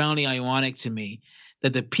profoundly ironic to me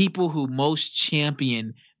that the people who most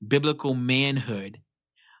champion biblical manhood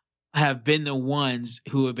have been the ones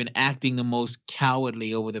who have been acting the most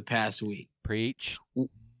cowardly over the past week. Preach.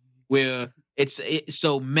 Where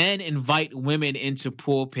so men invite women into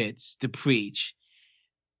pulpits to preach.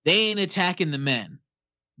 They ain't attacking the men.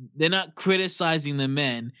 They're not criticizing the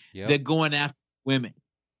men. Yep. They're going after women.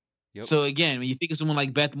 Yep. So again, when you think of someone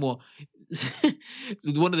like Beth Moore,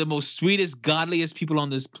 one of the most sweetest, godliest people on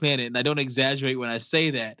this planet, and I don't exaggerate when I say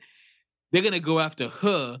that, they're going to go after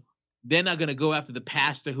her. They're not going to go after the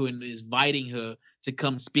pastor who is inviting her to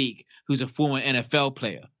come speak, who's a former NFL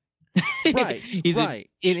player. Right, right.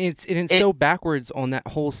 It's so backwards on that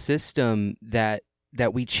whole system that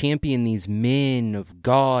we champion these men of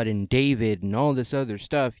God and David and all this other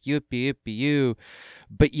stuff, yippee you,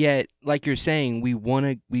 but yet, like you're saying,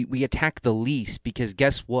 we attack the least, because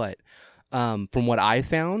guess what? From what I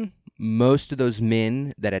found, most of those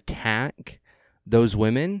men that attack those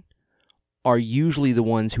women are usually the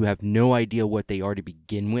ones who have no idea what they are to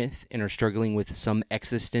begin with and are struggling with some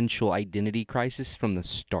existential identity crisis from the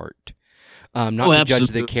start. Not to judge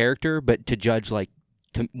the character, but to judge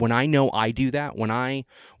when I know I do that, when I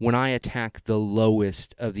attack the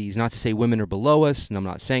lowest of these, not to say women are below us, and I'm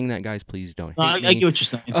not saying that, guys, please don't hate me. I get what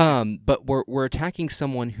you're saying. But we're attacking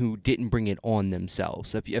someone who didn't bring it on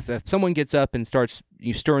themselves. If someone gets up and starts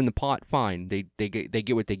stirring the pot, fine, they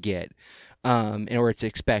get what they get, or it's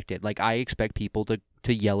expected. Like, I expect people to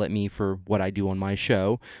yell at me for what I do on my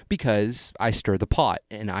show because I stir the pot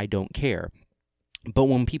and I don't care. But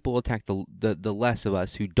when people attack the less of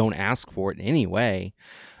us who don't ask for it in any way,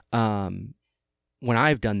 when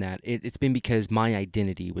I've done that, it's been because my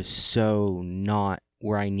identity was so not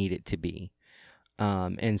where I need it to be.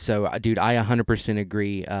 And so, dude, I 100%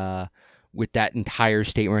 agree with that entire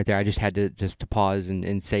statement right there. I just had to pause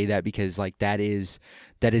and say that because like that is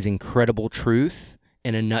incredible truth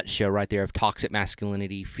in a nutshell right there of toxic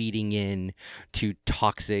masculinity feeding in to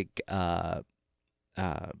toxic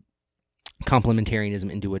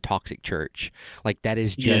complementarianism into a toxic church. Like that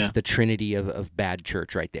is just the trinity of bad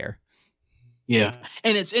church right there. Yeah,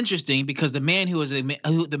 and it's interesting because the man who was a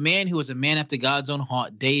man after God's own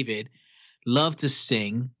heart, David, loved to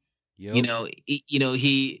sing. Yep.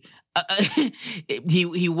 He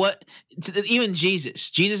what even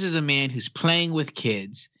Jesus is a man who's playing with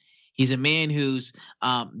kids. He's a man who's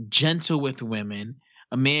gentle with women,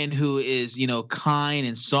 a man who is kind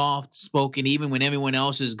and soft spoken even when everyone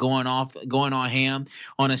else is going on ham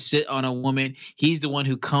on a woman. He's the one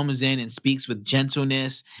who comes in and speaks with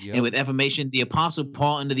gentleness and with affirmation. The Apostle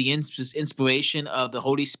Paul, under the inspiration of the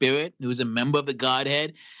Holy Spirit, who is a member of the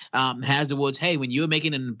Godhead, has the words, hey, when you're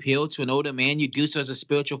making an appeal to an older man, you do so as a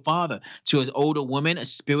spiritual father, to an older woman, a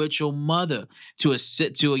spiritual mother, to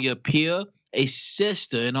your peer, a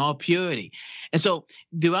sister in all purity. And so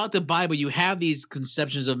throughout the Bible, you have these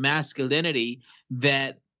conceptions of masculinity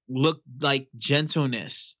that look like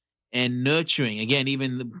gentleness and nurturing. Again,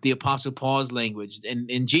 even the Apostle Paul's language,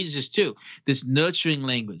 and Jesus too, this nurturing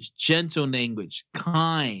language, gentle language,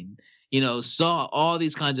 kind, soft, all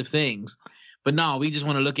these kinds of things. But no, we just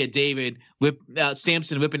want to look at David,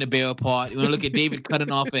 Samson whipping the bear apart. We want to look at David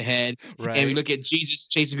cutting off a head, right. And we look at Jesus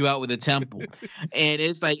chasing people out with a temple. And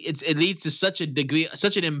it's like it leads to such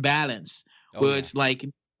an imbalance where it's like,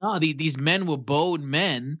 no, these men were bold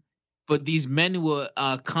men, but these men were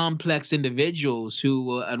complex individuals who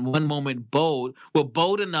were at one moment were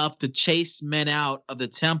bold enough to chase men out of the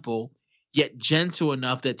temple, yet gentle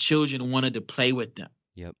enough that children wanted to play with them.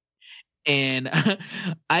 Yep. And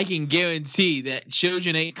I can guarantee that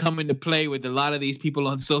children ain't coming to play with a lot of these people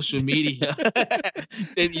on social media.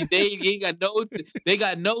 They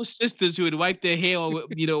got no sisters who would wipe their hair or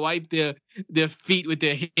wipe their feet with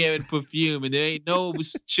their hair and perfume, and there ain't no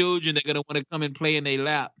children that are gonna want to come and play in their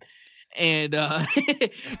lap. And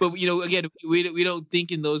but again, we don't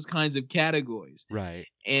think in those kinds of categories, right?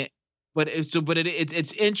 But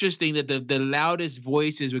it's interesting that the loudest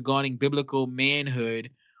voices regarding biblical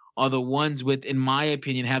manhood are the ones with, in my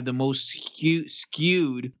opinion, have the most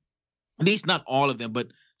skewed, at least not all of them, but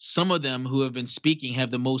some of them who have been speaking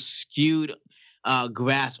have the most skewed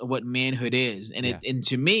grasp of what manhood is. And and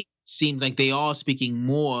to me, it seems like they are speaking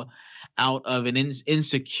more out of an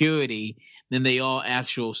insecurity than they are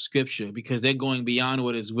actual scripture, because they're going beyond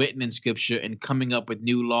what is written in scripture and coming up with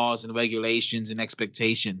new laws and regulations and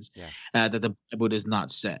expectations that the Bible does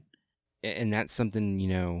not set. And that's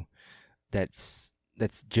something, that's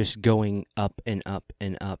just going up and up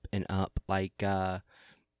and up and up. Like,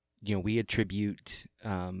 we attribute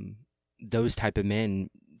those type of men,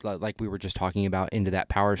 like we were just talking about, into that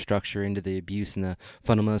power structure, into the abuse in the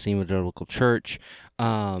fundamentalist evangelical church,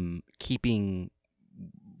 keeping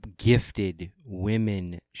gifted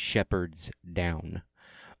women shepherds down.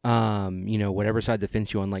 Whatever side of the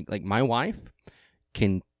fence you're on, like my wife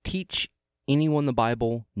can teach anyone the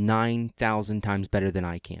Bible 9,000 times better than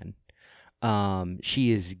I can. She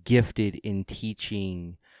is gifted in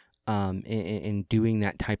teaching, and doing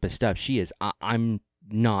that type of stuff. She is. I'm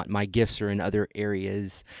not. My gifts are in other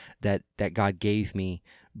areas that God gave me.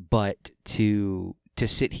 But to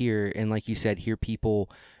sit here and, like you said, hear people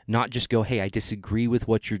not just go, "Hey, I disagree with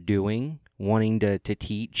what you're doing," wanting to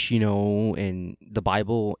teach, in the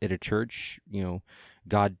Bible at a church.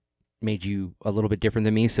 God made you a little bit different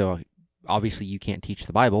than me, so obviously you can't teach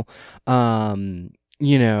the Bible.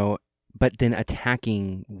 But then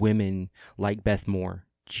attacking women like Beth Moore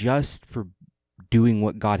just for doing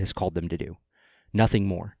what God has called them to do. Nothing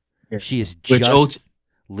more. Yeah. She is just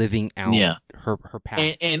living out her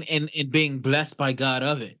path. And being blessed by God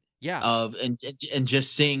of it. Yeah. And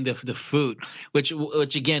just seeing the fruit, which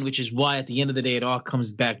is why at the end of the day it all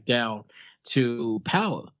comes back down to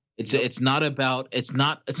power. It's not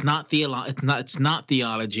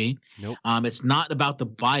theology. Nope. It's not about the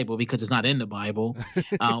Bible, because it's not in the Bible.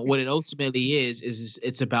 What it ultimately is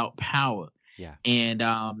it's about power. Yeah.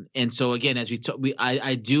 And so again, as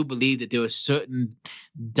I do believe that there are certain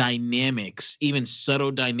dynamics, even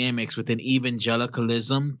subtle dynamics within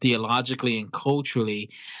evangelicalism, theologically and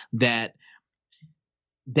culturally, that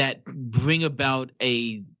bring about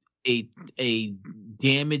a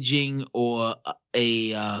damaging or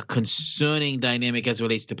a concerning dynamic as it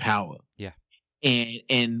relates to power. Yeah.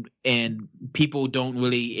 And people don't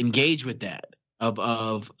really engage with that.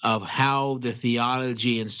 of how the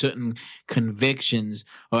theology and certain convictions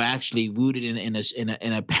are actually rooted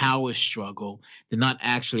in a power struggle. They're not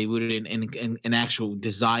actually rooted in an actual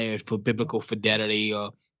desire for biblical fidelity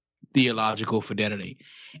or theological fidelity,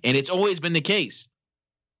 and it's always been the case.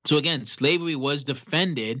 So again, slavery was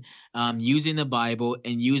defended using the Bible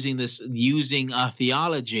and using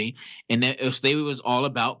theology, and that slavery was all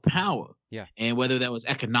about power. Yeah. And whether that was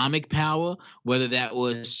economic power, whether that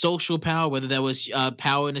was social power, whether that was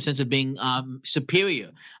power in the sense of being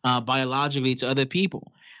superior biologically to other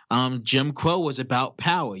people. Jim Crow was about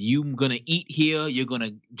power. You're going to eat here, you're going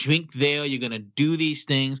to drink there, you're going to do these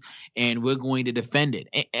things, and we're going to defend it.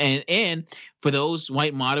 And for those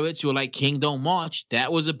white moderates who are like King Don't March,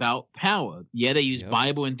 that was about power. Yeah, they used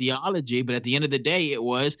Bible and theology, but at the end of the day, it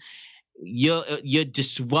was you're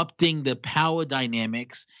disrupting the power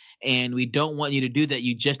dynamics, and we don't want you to do that.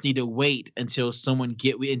 You just need to wait until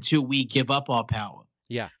until we give up our power.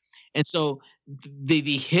 Yeah. And so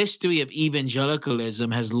the history of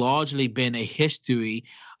evangelicalism has largely been a history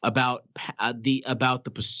about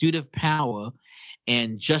the pursuit of power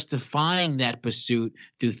and justifying that pursuit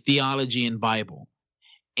through theology and Bible.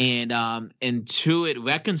 And until it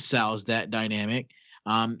reconciles that dynamic,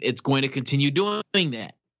 it's going to continue doing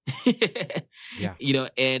that. Yeah.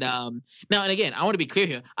 And now and again, I want to be clear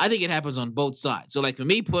here. I think it happens on both sides. So like for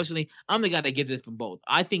me personally, I'm the guy that gets it from both.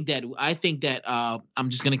 I think that I'm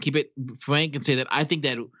just gonna keep it frank and say that I think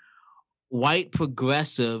that white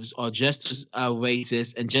progressives are just as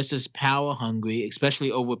racist and just as power hungry,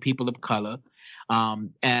 especially over people of color,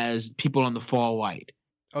 as people on the far right.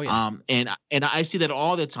 Oh yeah. And I see that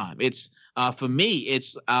all the time. It's for me,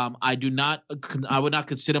 it's I would not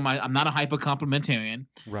consider I'm not a hyper complementarian.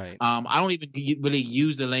 Right. I don't even really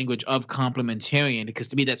use the language of complementarian, because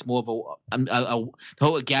to me that's more of the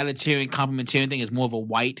whole egalitarian complementarian thing is more of a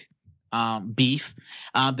white beef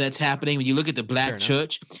that's happening. When you look at the black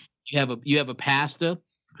church, you have a pastor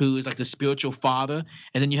who is like the spiritual father,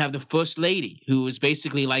 and then you have the first lady who is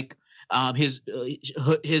basically like his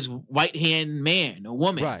right hand man or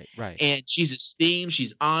woman. Right. And she's esteemed,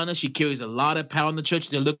 she's honored, she carries a lot of power in the church.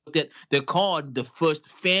 They're called the first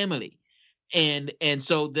family. And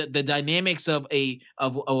so the dynamics of a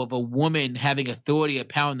woman having authority or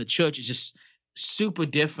power in the church is just super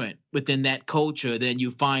different within that culture than you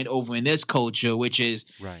find over in this culture, which is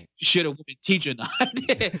should a woman teach or not?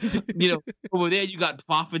 Over there you got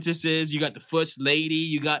prophetesses, you got the first lady,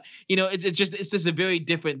 you got it's just a very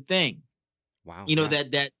different thing. Wow.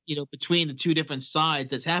 That between the two different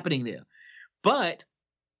sides that's happening there. But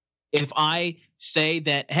if I say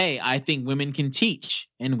that, hey, I think women can teach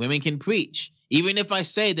and women can preach, even if I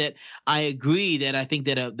say that I agree that I think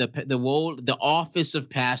that the office of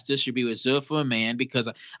pastor should be reserved for a man, because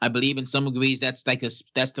I believe in some degrees that's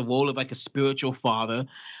the role of like a spiritual father.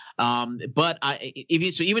 But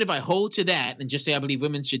even if I hold to that and just say I believe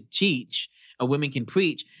women should teach or women can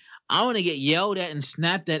preach, I want to get yelled at and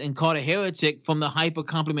snapped at and called a heretic from the hyper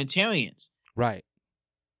complementarians. Right.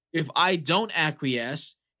 If I don't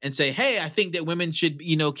acquiesce and say, hey, I think that women should,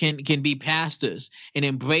 can be pastors and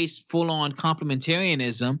embrace full-on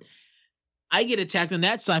complementarianism, I get attacked on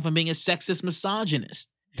that side for being a sexist misogynist.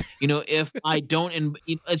 If I don't, and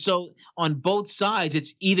so on both sides,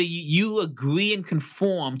 it's either you agree and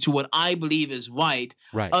conform to what I believe is right.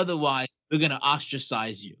 Otherwise, we're going to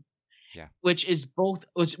ostracize you. Yeah. Which is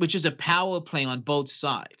a power play on both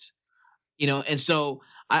sides. And so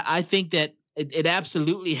I think that it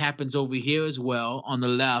absolutely happens over here as well on the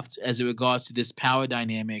left as it regards to this power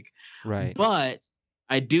dynamic. Right. But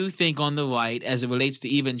I do think on the right, as it relates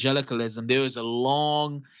to evangelicalism, there is a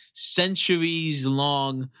long,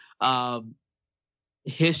 centuries-long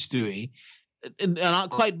history. And I'll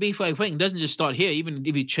quite be frank, it doesn't just start here. Even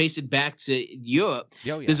if you trace it back to Europe,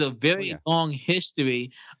 there's a very long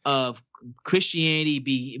history of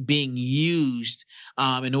Christianity being used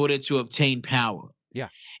in order to obtain power. Yeah.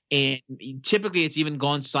 And typically it's even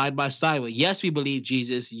gone side by side where, yes, we believe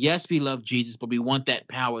Jesus, yes, we love Jesus, but we want that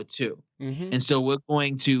power too. Mm-hmm. And so we're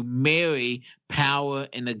going to marry power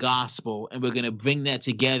and the gospel, and we're going to bring that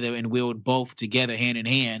together and wield both together hand in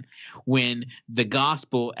hand, when the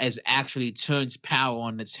gospel actually turns power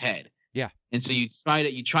on its head. Yeah. And so you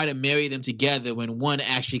try to marry them together when one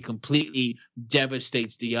actually completely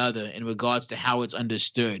devastates the other in regards to how it's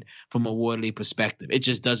understood from a worldly perspective. It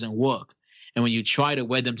just doesn't work. And when you try to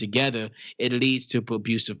wed them together, it leads to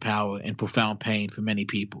abuse of power and profound pain for many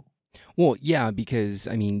people. Well, yeah, because,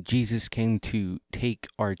 Jesus came to take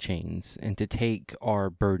our chains and to take our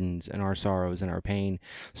burdens and our sorrows and our pain.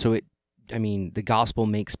 So the gospel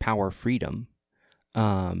makes power freedom.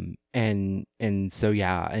 And so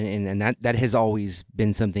yeah, and that has always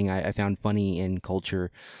been something I found funny in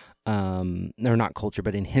culture, or not culture,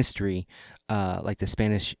 but in history, like the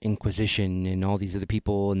Spanish Inquisition and all these other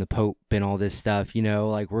people and the Pope and all this stuff,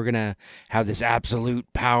 like we're gonna have this absolute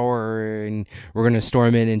power and we're gonna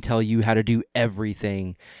storm in and tell you how to do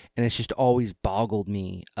everything. And it's just always boggled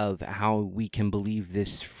me of how we can believe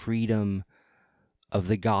this freedom of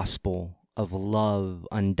the gospel of love,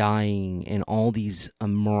 undying, and all these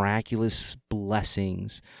miraculous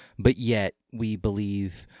blessings, but yet we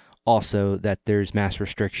believe also that there's mass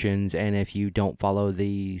restrictions, and if you don't follow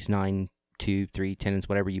these 9, 2, 3 tenets,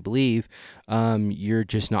 whatever you believe, you're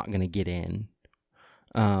just not going to get in.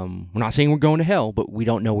 We're not saying we're going to hell, but we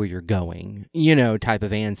don't know where you're going, type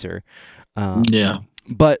of answer. Yeah.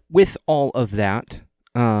 But with all of that,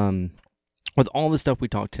 with all the stuff we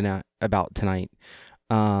talked about tonight,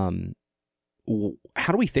 how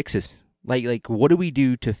do we fix this? Like what do we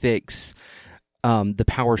do to fix the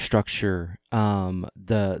power structure,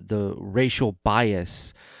 the racial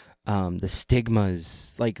bias, the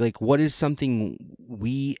stigmas? Like what is something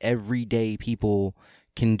we everyday people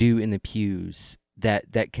can do in the pews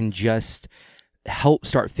that can just help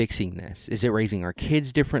start fixing this? Is it raising our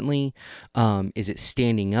kids differently? Is it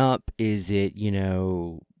standing up? Is it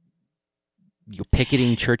you're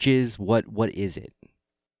picketing churches? What is it?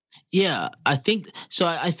 Yeah, I think so.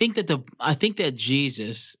 I think that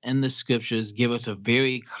Jesus and the scriptures give us a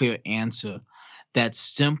very clear answer that's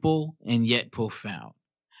simple and yet profound,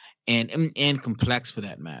 and complex for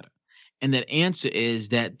that matter. And that answer is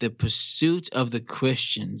that the pursuit of the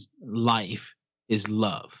Christian's life is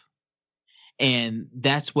love. And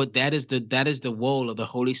that is the role of the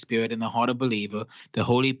Holy Spirit in the heart of believer. The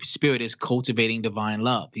Holy Spirit is cultivating divine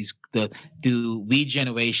love. Through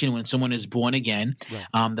regeneration, when someone is born again,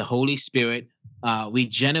 right. The Holy Spirit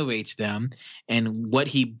regenerates them, and what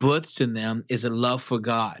he births in them is a love for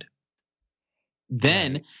God.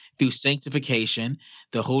 Then, right. Through sanctification,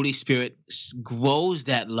 the Holy Spirit grows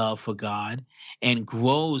that love for God and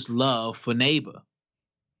grows love for neighbor.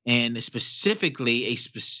 And specifically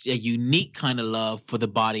a unique kind of love for the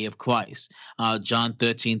body of Christ. John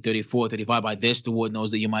 13:34-35. By this the world knows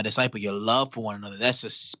that you're my disciple, your love for one another. That's a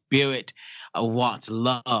spirit of what's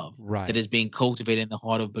love, right, that is being cultivated in the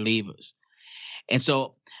heart of believers. And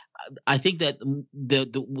so I think that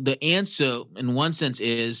the answer in one sense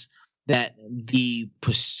is that the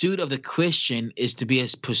pursuit of the Christian is to be a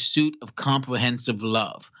pursuit of comprehensive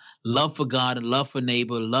love. Love for God and love for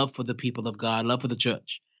neighbor, love for the people of God, love for the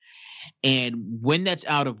church. And when that's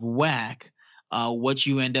out of whack, what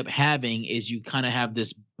you end up having is you kind of have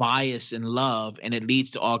this bias in love, and it leads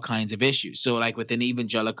to all kinds of issues. So like within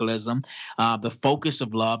evangelicalism, the focus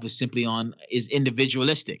of love is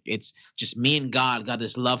individualistic. It's just me and God got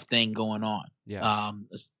this love thing going on. Yeah.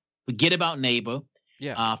 Forget about neighbor.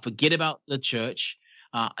 Yeah. Forget about the church.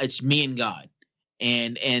 It's me and God.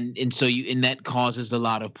 And so that causes a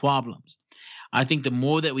lot of problems. I think the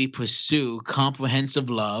more that we pursue comprehensive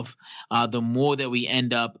love, the more that we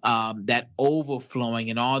end up that overflowing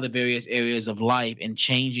in all the various areas of life and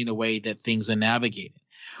changing the way that things are navigated.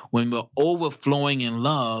 When we're overflowing in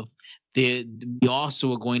love, we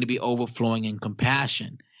also are going to be overflowing in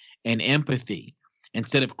compassion and empathy.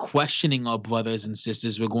 Instead of questioning our brothers and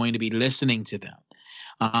sisters, we're going to be listening to them.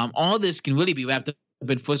 All this can really be wrapped up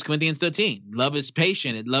in 1 Corinthians 13. Love is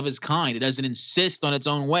patient. Love is kind. It doesn't insist on its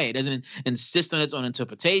own way. It doesn't insist on its own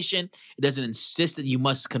interpretation. It doesn't insist that you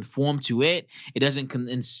must conform to it. It doesn't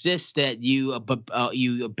insist that you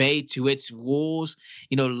obey to its rules.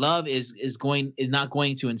 Love is not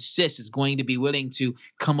going to insist. It's going to be willing to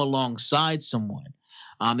come alongside someone.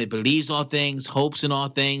 It believes all things, hopes in all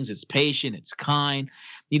things. It's patient. It's kind.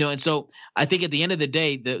 And so I think at the end of the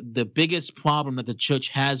day, the biggest problem that the church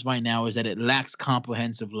has right now is that it lacks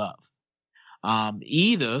comprehensive love.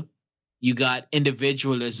 Either you got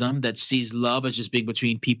individualism that sees love as just being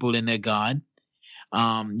between people and their God.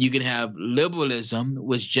 You can have liberalism,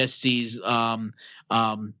 which just sees love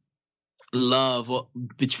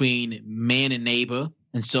between man and neighbor.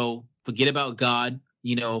 And so forget about God.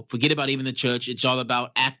 Forget about even the church. It's all about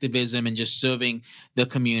activism and just serving the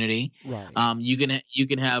community. Right. You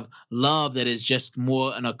can have love that is just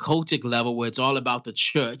more on a cultic level where it's all about the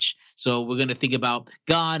church. So we're going to think about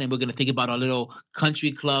God and we're going to think about our little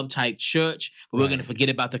country club type church, but we're going to forget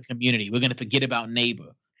about the community. We're going to forget about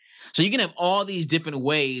neighbor. So you can have all these different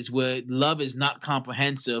ways where love is not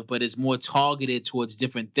comprehensive, but it's more targeted towards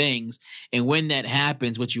different things. And when that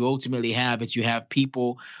happens, what you ultimately have is you have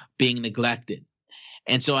people being neglected.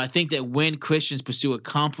 And so I think that when Christians pursue a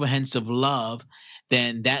comprehensive love,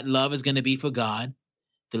 then that love is going to be for God.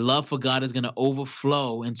 the love for God is going to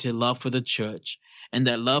overflow into love for the church. And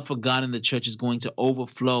that love for God and the church is going to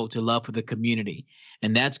overflow to love for the community.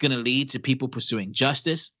 And that's going to lead to people pursuing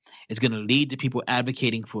justice. It's going to lead to people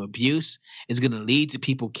advocating for abuse. It's going to lead to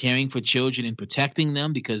people caring for children and protecting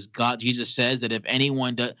them, because Jesus says that if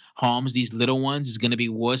anyone harms these little ones, it's going to be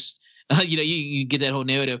worse. You get that whole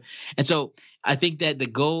narrative. And so I think that the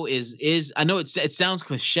goal is I know it sounds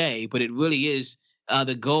cliche, but it really is.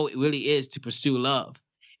 The goal really is to pursue love.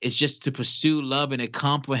 It's just to pursue love in a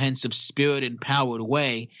comprehensive, spirit-empowered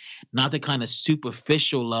way, not the kind of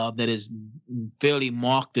superficial love that has fairly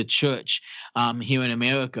marked the church here in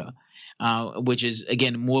America, which is,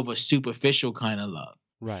 again, more of a superficial kind of love.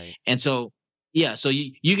 Right. And so, yeah, so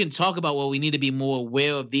you can talk about, well, we need to be more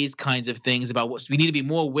aware of these kinds of things, we need to be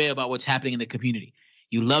more aware about what's happening in the community.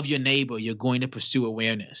 You love your neighbor, you're going to pursue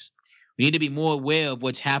awareness. We need to be more aware of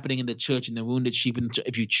what's happening in the church and the wounded sheep. And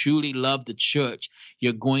if you truly love the church,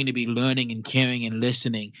 you're going to be learning and caring and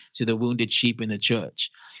listening to the wounded sheep in the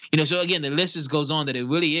church. So again, the list just goes on, that it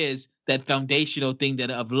really is that foundational thing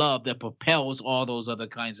of love that propels all those other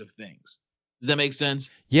kinds of things. Does that make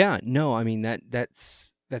sense? Yeah, no, I mean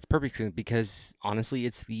that's perfect, because honestly,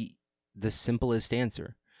 it's the simplest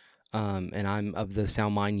answer. And I'm of the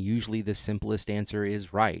sound mind. Usually, the simplest answer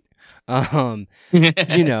is right. And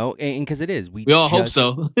because it is, we all hope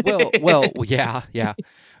so. well, yeah,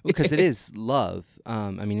 because it is love.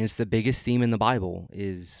 I mean, it's the biggest theme in the Bible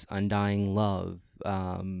is undying love,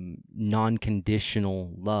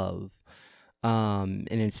 non-conditional love, and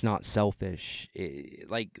it's not selfish.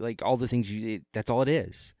 Like all the things that's all it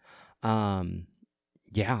is.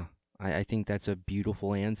 Yeah, I think that's a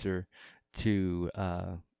beautiful answer to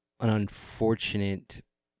an unfortunate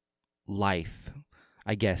life,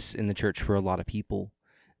 I guess, in the church for a lot of people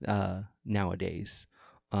nowadays,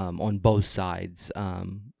 on both sides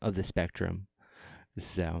of the spectrum.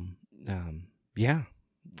 So, yeah.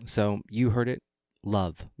 So you heard it.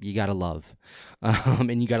 Love. You gotta love.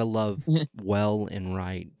 And you gotta love well and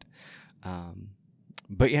right.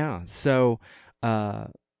 But yeah, so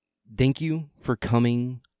thank you for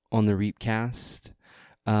coming on the Reapcast.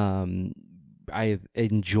 I've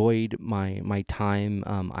enjoyed my time.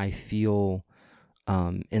 I feel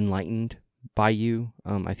enlightened by you.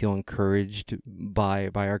 I feel encouraged by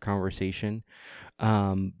our conversation.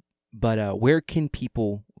 But where can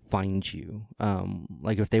people find you?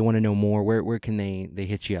 Like if they want to know more, where can they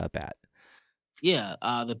hit you up at? Yeah,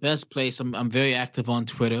 the best place. I'm very active on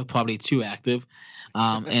Twitter, probably too active,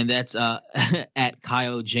 and that's at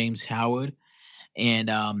Kyle James Howard. And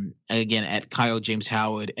again, at Kyle James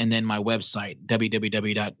Howard, and then my website,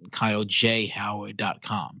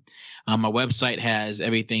 www.kylejhoward.com. My website has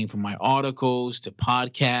everything from my articles to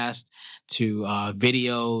podcasts to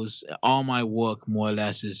videos. All my work, more or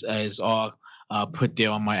less, is all put there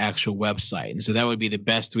on my actual website. And so that would be the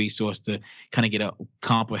best resource to kind of get a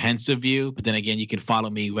comprehensive view. But then again, you can follow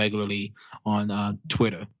me regularly on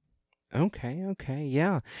Twitter. Okay,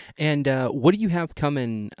 yeah. And what do you have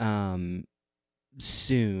coming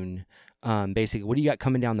soon? Basically, what do you got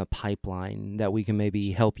coming down the pipeline that we can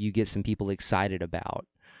maybe help you get some people excited about?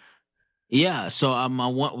 Yeah, so I'm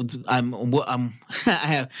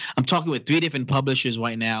talking with 3 different publishers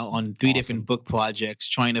right now on 3 different book projects,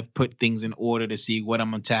 trying to put things in order to see what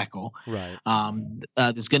I'm gonna tackle. Right.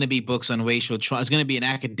 There's gonna be books on racial trauma. It's gonna be an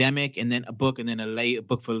academic, and then a book, and then a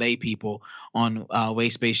book for lay people on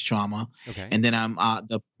race-based trauma. Okay. And then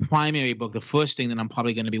the primary book, the first thing that I'm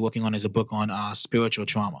probably gonna be working on is a book on spiritual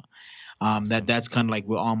trauma. That's kind of like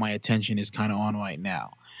where all my attention is kind of on right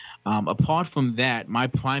now. Apart from that, my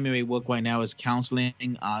primary work right now is counseling.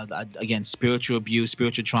 Again, spiritual abuse,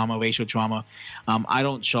 spiritual trauma, racial trauma. I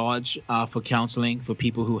don't charge for counseling for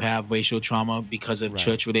people who have racial trauma because of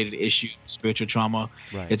church-related issues, spiritual trauma.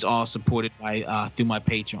 Right. It's all supported by through my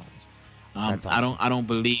patrons. That's awesome. I don't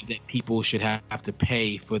believe that people should have to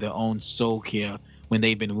pay for their own soul care when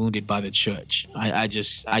they've been wounded by the church. I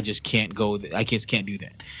just can't go. I just can't do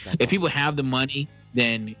that. If people have the money,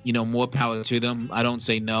 then more power to them. I don't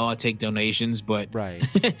say no. I take donations, but right.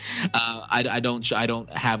 I don't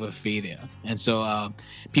have a fee there. And so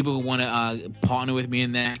people who want to partner with me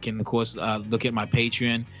in that can, of course, look at my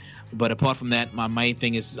Patreon. But apart from that, my main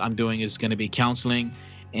thing is going to be counseling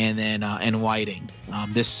and then and writing.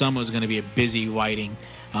 This summer is going to be a busy writing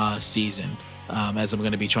season, as I'm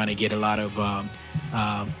going to be trying to get a lot of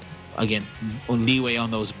again leeway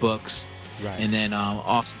on those books. Right. And then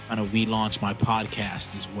also kind of relaunch my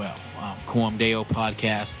podcast as well, Coram Deo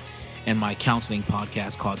podcast, and my counseling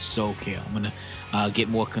podcast called Soul Care. I'm going to get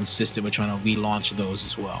more consistent with trying to relaunch those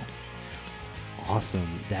as well.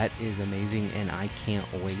 Awesome. That is amazing, and I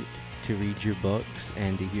can't wait to read your books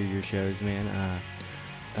and to hear your shows, man.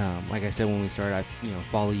 Like I said when we started, I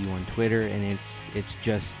follow you on Twitter, and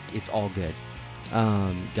it's all good.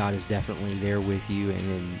 God is definitely there with you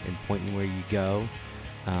and pointing where you go.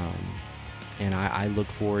 And I look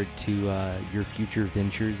forward to your future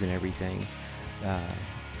ventures and everything.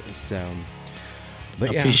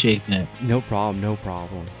 But yeah, Appreciate that. no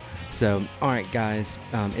problem. So, all right, guys,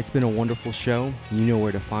 it's been a wonderful show. You know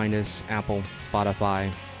where to find us: Apple,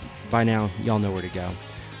 Spotify. By now, y'all know where to go.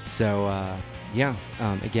 So,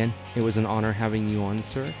 again, it was an honor having you on,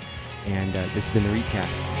 sir. And this has been the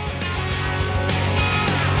Recast.